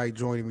 Appreciate everybody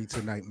joining me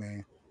tonight,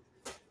 man.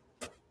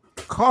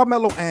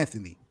 Carmelo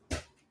Anthony.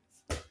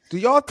 Do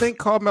y'all think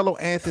Carmelo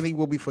Anthony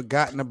will be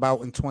forgotten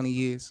about in 20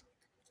 years?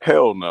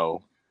 Hell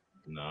no.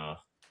 Nah.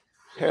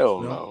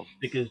 Hell no.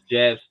 Biggest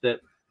jab step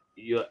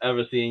you'll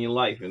ever see in your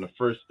life in the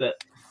first step.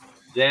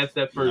 Jab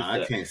step, first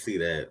step. I can't see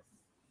that.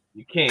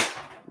 You can't.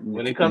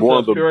 When it comes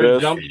to a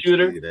pure jump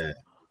shooter,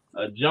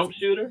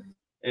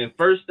 and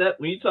first step,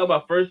 when you talk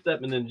about first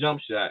step and then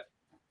jump shot,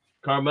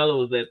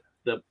 Carmelo is at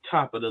the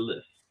top of the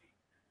list.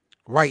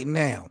 Right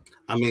now.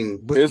 I mean,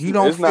 but you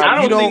don't.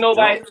 I don't see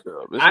nobody.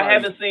 I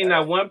haven't seen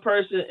that one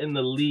person in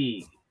the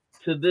league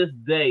to this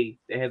day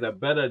that has a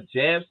better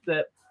jab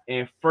step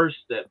and first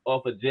step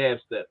off a jab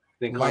step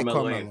than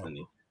Carmelo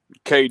Anthony.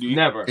 KD.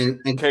 Never.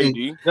 And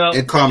KD.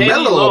 And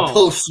Carmelo will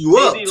post you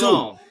up, too.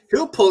 Long.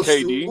 He'll post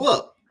KD. you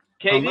up.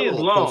 KD Carmelo is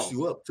long. Post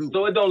you up too.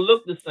 So it don't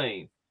look the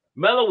same.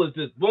 Melo was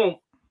just boom.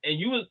 And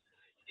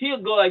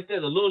he'll go like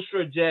that, a little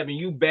short jab, and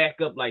you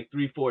back up like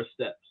 3-4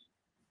 steps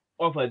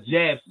off a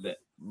jab step.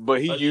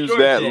 But he used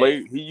that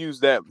late. He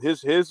used that.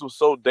 His was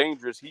so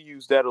dangerous. He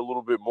used that a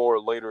little bit more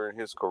later in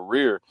his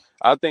career.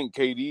 I think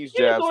KD's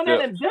jab step. He was doing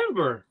that in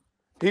Denver.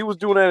 He was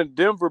doing that in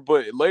Denver,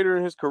 but later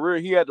in his career,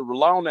 he had to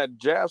rely on that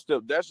jab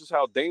step. That's just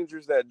how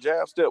dangerous that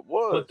jab step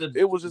was.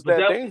 It was just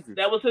that dangerous.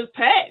 That was his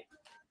pack.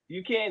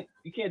 You can't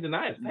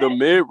deny it. The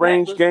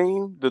mid-range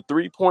game, the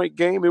 3-point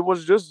game, it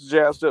was just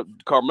jab step.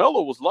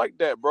 Carmelo was like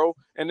that, bro.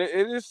 And it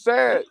is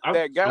sad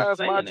that guys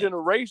my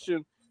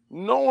generation,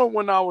 knowing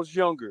when I was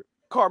younger,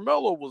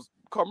 Carmelo was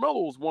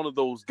one of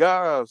those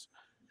guys.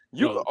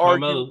 You could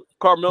argue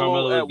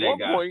Carmelo at one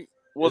point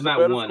was a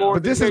better scorer.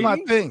 But this is my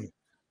thing.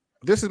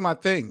 This is my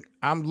thing.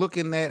 I'm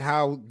looking at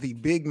how the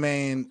big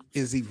man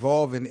is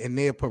evolving and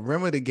their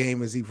perimeter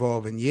game is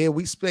evolving. Yeah,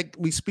 we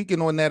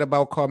speaking on that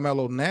about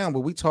Carmelo now,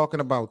 but we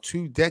talking about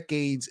 2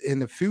 decades in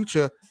the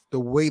future, the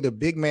way the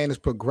big man is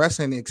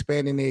progressing and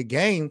expanding their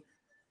game.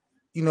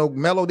 You know,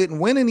 Melo didn't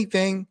win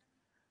anything.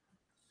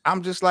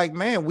 I'm just like,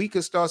 man, we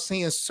could start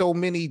seeing so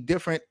many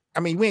different.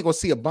 I mean, we ain't gonna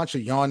see a bunch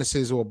of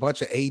Giannis's or a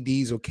bunch of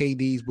ADs or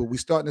KDs, but we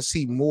starting to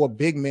see more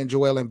big men,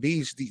 Joel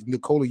Embiid, these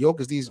Nikola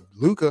Jokic, these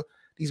Luka.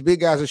 These big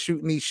guys are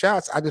shooting these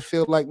shots. I just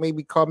feel like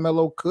maybe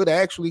Carmelo could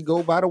actually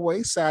go by the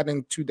wayside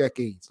in 2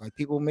 decades. Like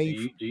people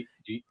may.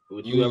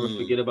 Would you ever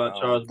forget about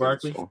Charles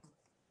Barkley?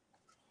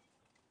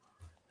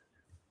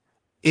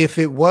 If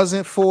it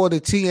wasn't for the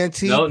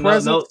TNT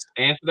presence?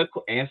 No.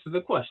 Answer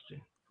the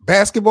question.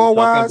 Basketball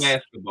wise,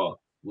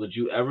 would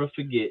you ever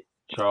forget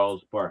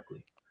Charles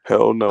Barkley?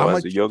 Hell no.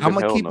 I'm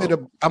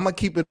gonna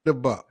keep it a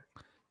buck.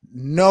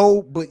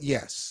 No, but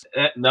yes.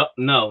 No.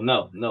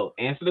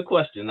 Answer the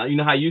question. Now, you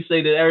know how you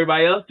say to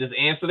everybody else? Just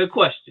answer the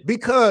question.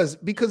 Because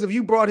if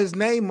you brought his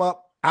name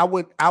up, I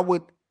would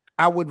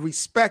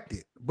respect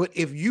it. But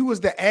if you was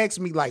to ask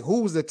me like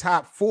who was the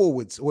top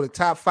forwards or the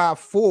top 5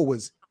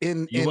 forwards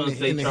in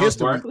the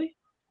history, Barkley?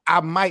 I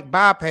might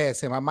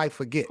bypass him. I might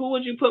forget. Who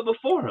would you put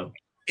before him?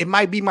 It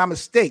might be my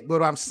mistake,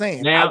 but I'm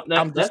saying now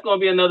that's gonna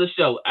be another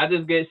show. I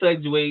just get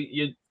segue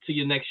to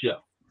your next show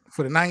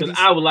for the 90s.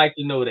 I would like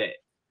to know that.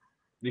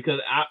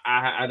 Because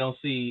I don't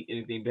see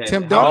anything bad.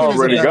 Tim Duncan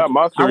already got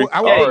my 3.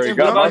 I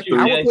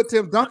would put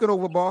Tim Duncan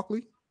over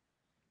Barkley.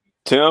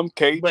 Tim,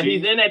 KG, but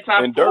he's in that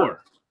top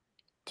 4.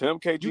 Tim,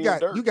 KG,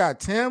 you got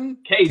Tim,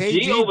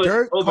 KG over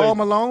Dirk, over Karl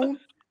Malone.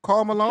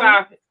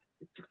 Stop.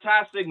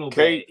 Ty signal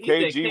bad.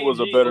 KG was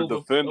a better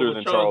defender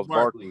than Charles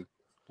Barkley.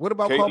 What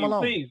about Karl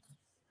Malone?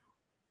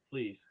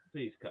 Please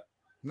cut.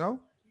 No?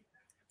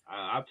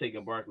 I'm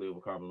taking Barkley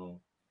over Karl Malone.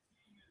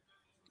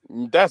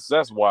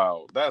 That's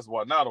wild. That's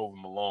why not over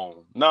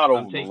Malone.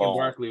 I'm taking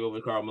Barkley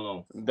over Karl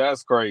Malone.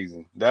 That's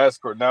crazy. That's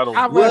not over.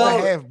 I'd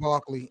rather have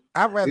Barkley.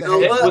 I'd rather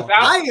have Barkley.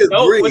 I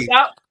agree.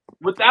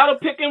 Without a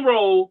pick and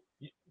roll,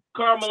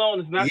 Karl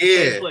Malone is not the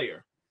same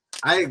player.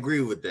 I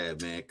agree with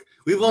that, man.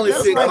 We've only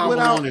seen Karl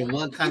Malone in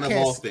one kind of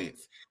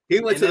offense. He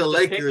went to the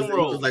Lakers and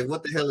was like,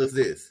 "What the hell is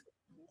this?"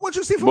 What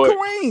you see from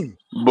Kareem?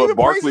 But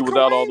Barkley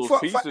without all those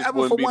pieces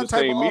wouldn't be the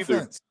same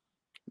either.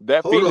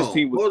 That Phoenix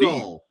team was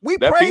deep. We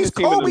praised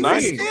Kobe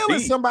for stealing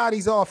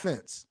somebody's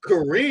offense.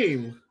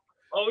 Kareem.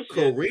 Oh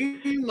shit.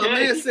 Kareem, my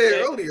man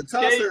said earlier,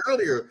 Todd said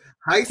earlier,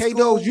 high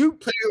school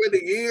player of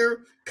the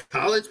year,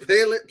 college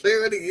player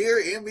of the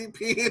year,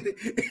 MVP in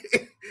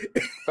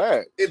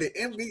the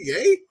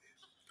NBA.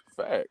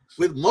 Facts.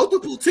 With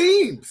multiple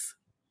teams.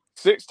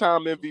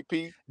 6-time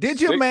MVP. Did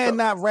your man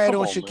not rat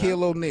on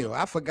Shaquille O'Neal?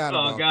 I forgot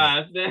about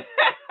that.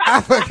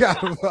 I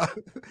forgot about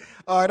it.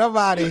 All right, I'm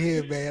out of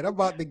here, man. I'm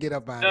about to get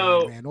up out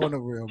of here, man. On the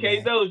real,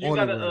 K-Dose, you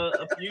got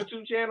a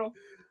YouTube channel?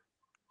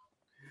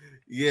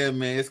 Yeah,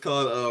 man. It's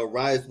called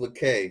Rise with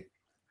K.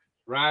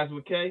 Rise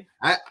with K?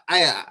 I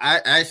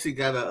actually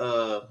got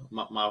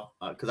my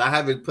because I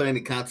haven't put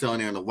any content on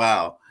there in a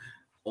while.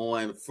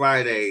 On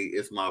Friday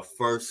is my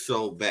first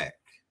show back.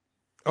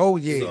 Oh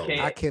yeah, so,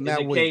 I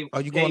cannot wait.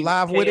 Are you going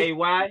live with it?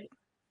 K-A-Y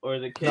or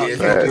is it K? No,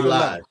 it's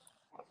live.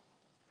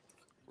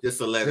 Just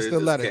the letters.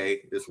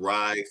 K. It's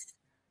Rise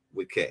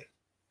with K.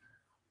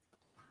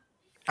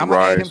 I'm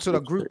gonna add him to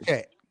the group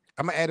chat.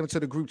 I'm gonna add him to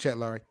the group chat,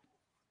 Larry.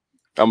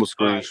 I'm a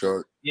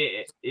screenshot.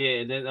 Yeah.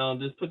 Then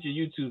just put your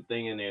YouTube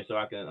thing in there so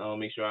I can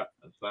make sure I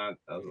sign.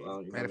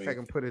 Matter of fact, I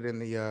can put it in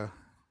the.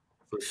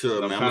 For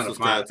sure, man. I'm gonna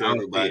subscribe to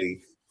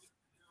everybody.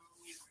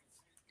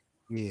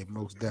 Yeah,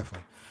 most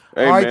definitely.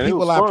 Hey, all right, man,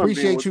 people, I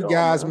appreciate you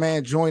guys,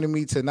 man, joining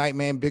me tonight,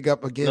 man. Big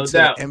up again to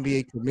the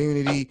NBA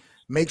community.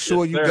 Make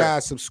sure you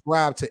guys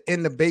subscribe to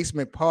In the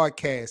Basement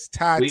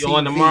Podcast. We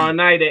on tomorrow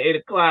night at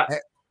 8:00.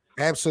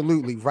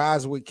 Absolutely.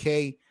 Rise with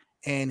K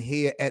and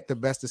here at the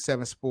Best of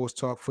 7 Sports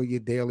Talk for your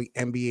daily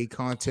NBA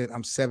content.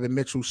 I'm Seven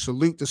Mitchell.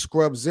 Salute to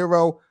Scrub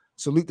Zero.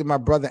 Salute to my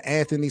brother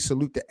Anthony.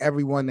 Salute to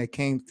everyone that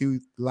came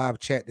through live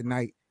chat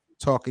tonight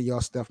talking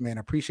y'all stuff, man.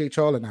 I appreciate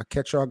y'all, and I'll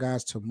catch y'all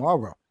guys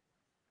tomorrow.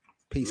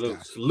 Peace,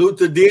 guys. Salute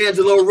to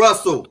D'Angelo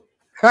Russell.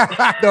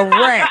 The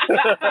rat.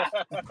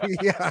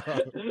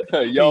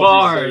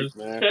 Bars.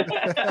 Man.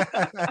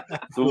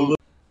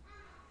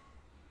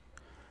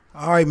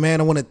 All right, man.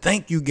 I want to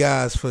thank you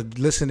guys for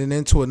listening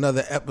into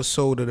another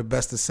episode of the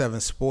Best of 7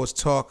 Sports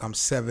Talk. I'm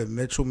Seven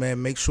Mitchell, man.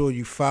 Make sure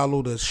you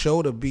follow the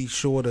show to be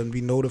sure to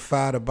be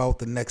notified about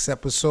the next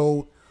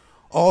episode.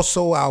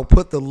 Also, I'll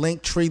put the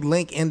Linktree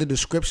link in the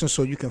description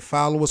so you can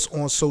follow us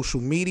on social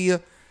media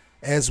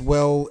as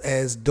well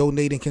as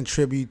donate and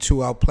contribute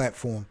to our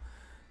platform.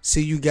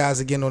 See you guys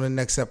again on the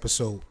next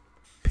episode.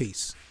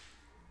 Peace.